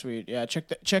 Yeah, sweet. Yeah,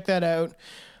 check that out.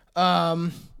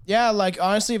 Yeah, like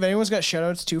honestly, if anyone's got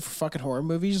shoutouts too for fucking horror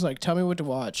movies, like tell me what to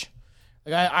watch.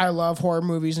 Like I love horror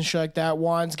movies and shit like that.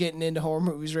 Juan's getting into horror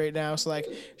movies right now, so like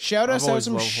shout us out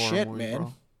some shit, man.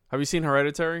 Bro. Have you seen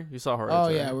Hereditary? You saw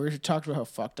Hereditary? Oh yeah, we were talking about how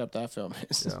fucked up that film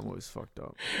is. Yeah, I'm always fucked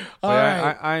up.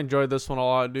 I enjoyed this one a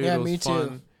lot, dude. Yeah, it was me fun.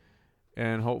 too.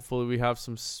 And hopefully we have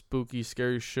some spooky,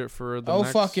 scary shit for the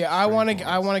next. Fuck yeah! I want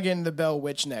to get into the Bell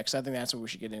Witch next. I think that's what we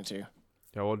should get into.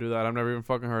 Yeah, we'll do that. I've never even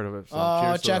fucking heard of it. So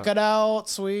oh, check it out.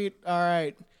 Sweet. All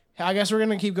right. I guess we're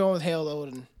going to keep going with Hail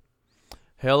Odin.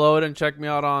 Hail Odin. Check me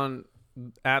out on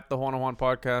at the Juan Juan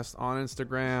Podcast on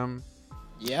Instagram.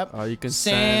 Yep. You can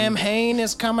Sam Hain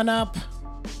is coming up.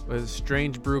 With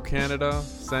Strange Brew Canada.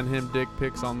 Send him dick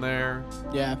pics on there.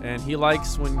 Yeah. And he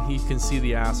likes when he can see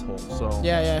the asshole. So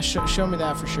yeah. Show me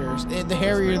that for sure. The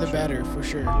hairier the better, for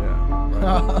sure. Yeah.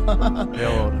 Right.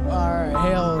 Hail Odin. All right.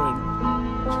 Hail Odin.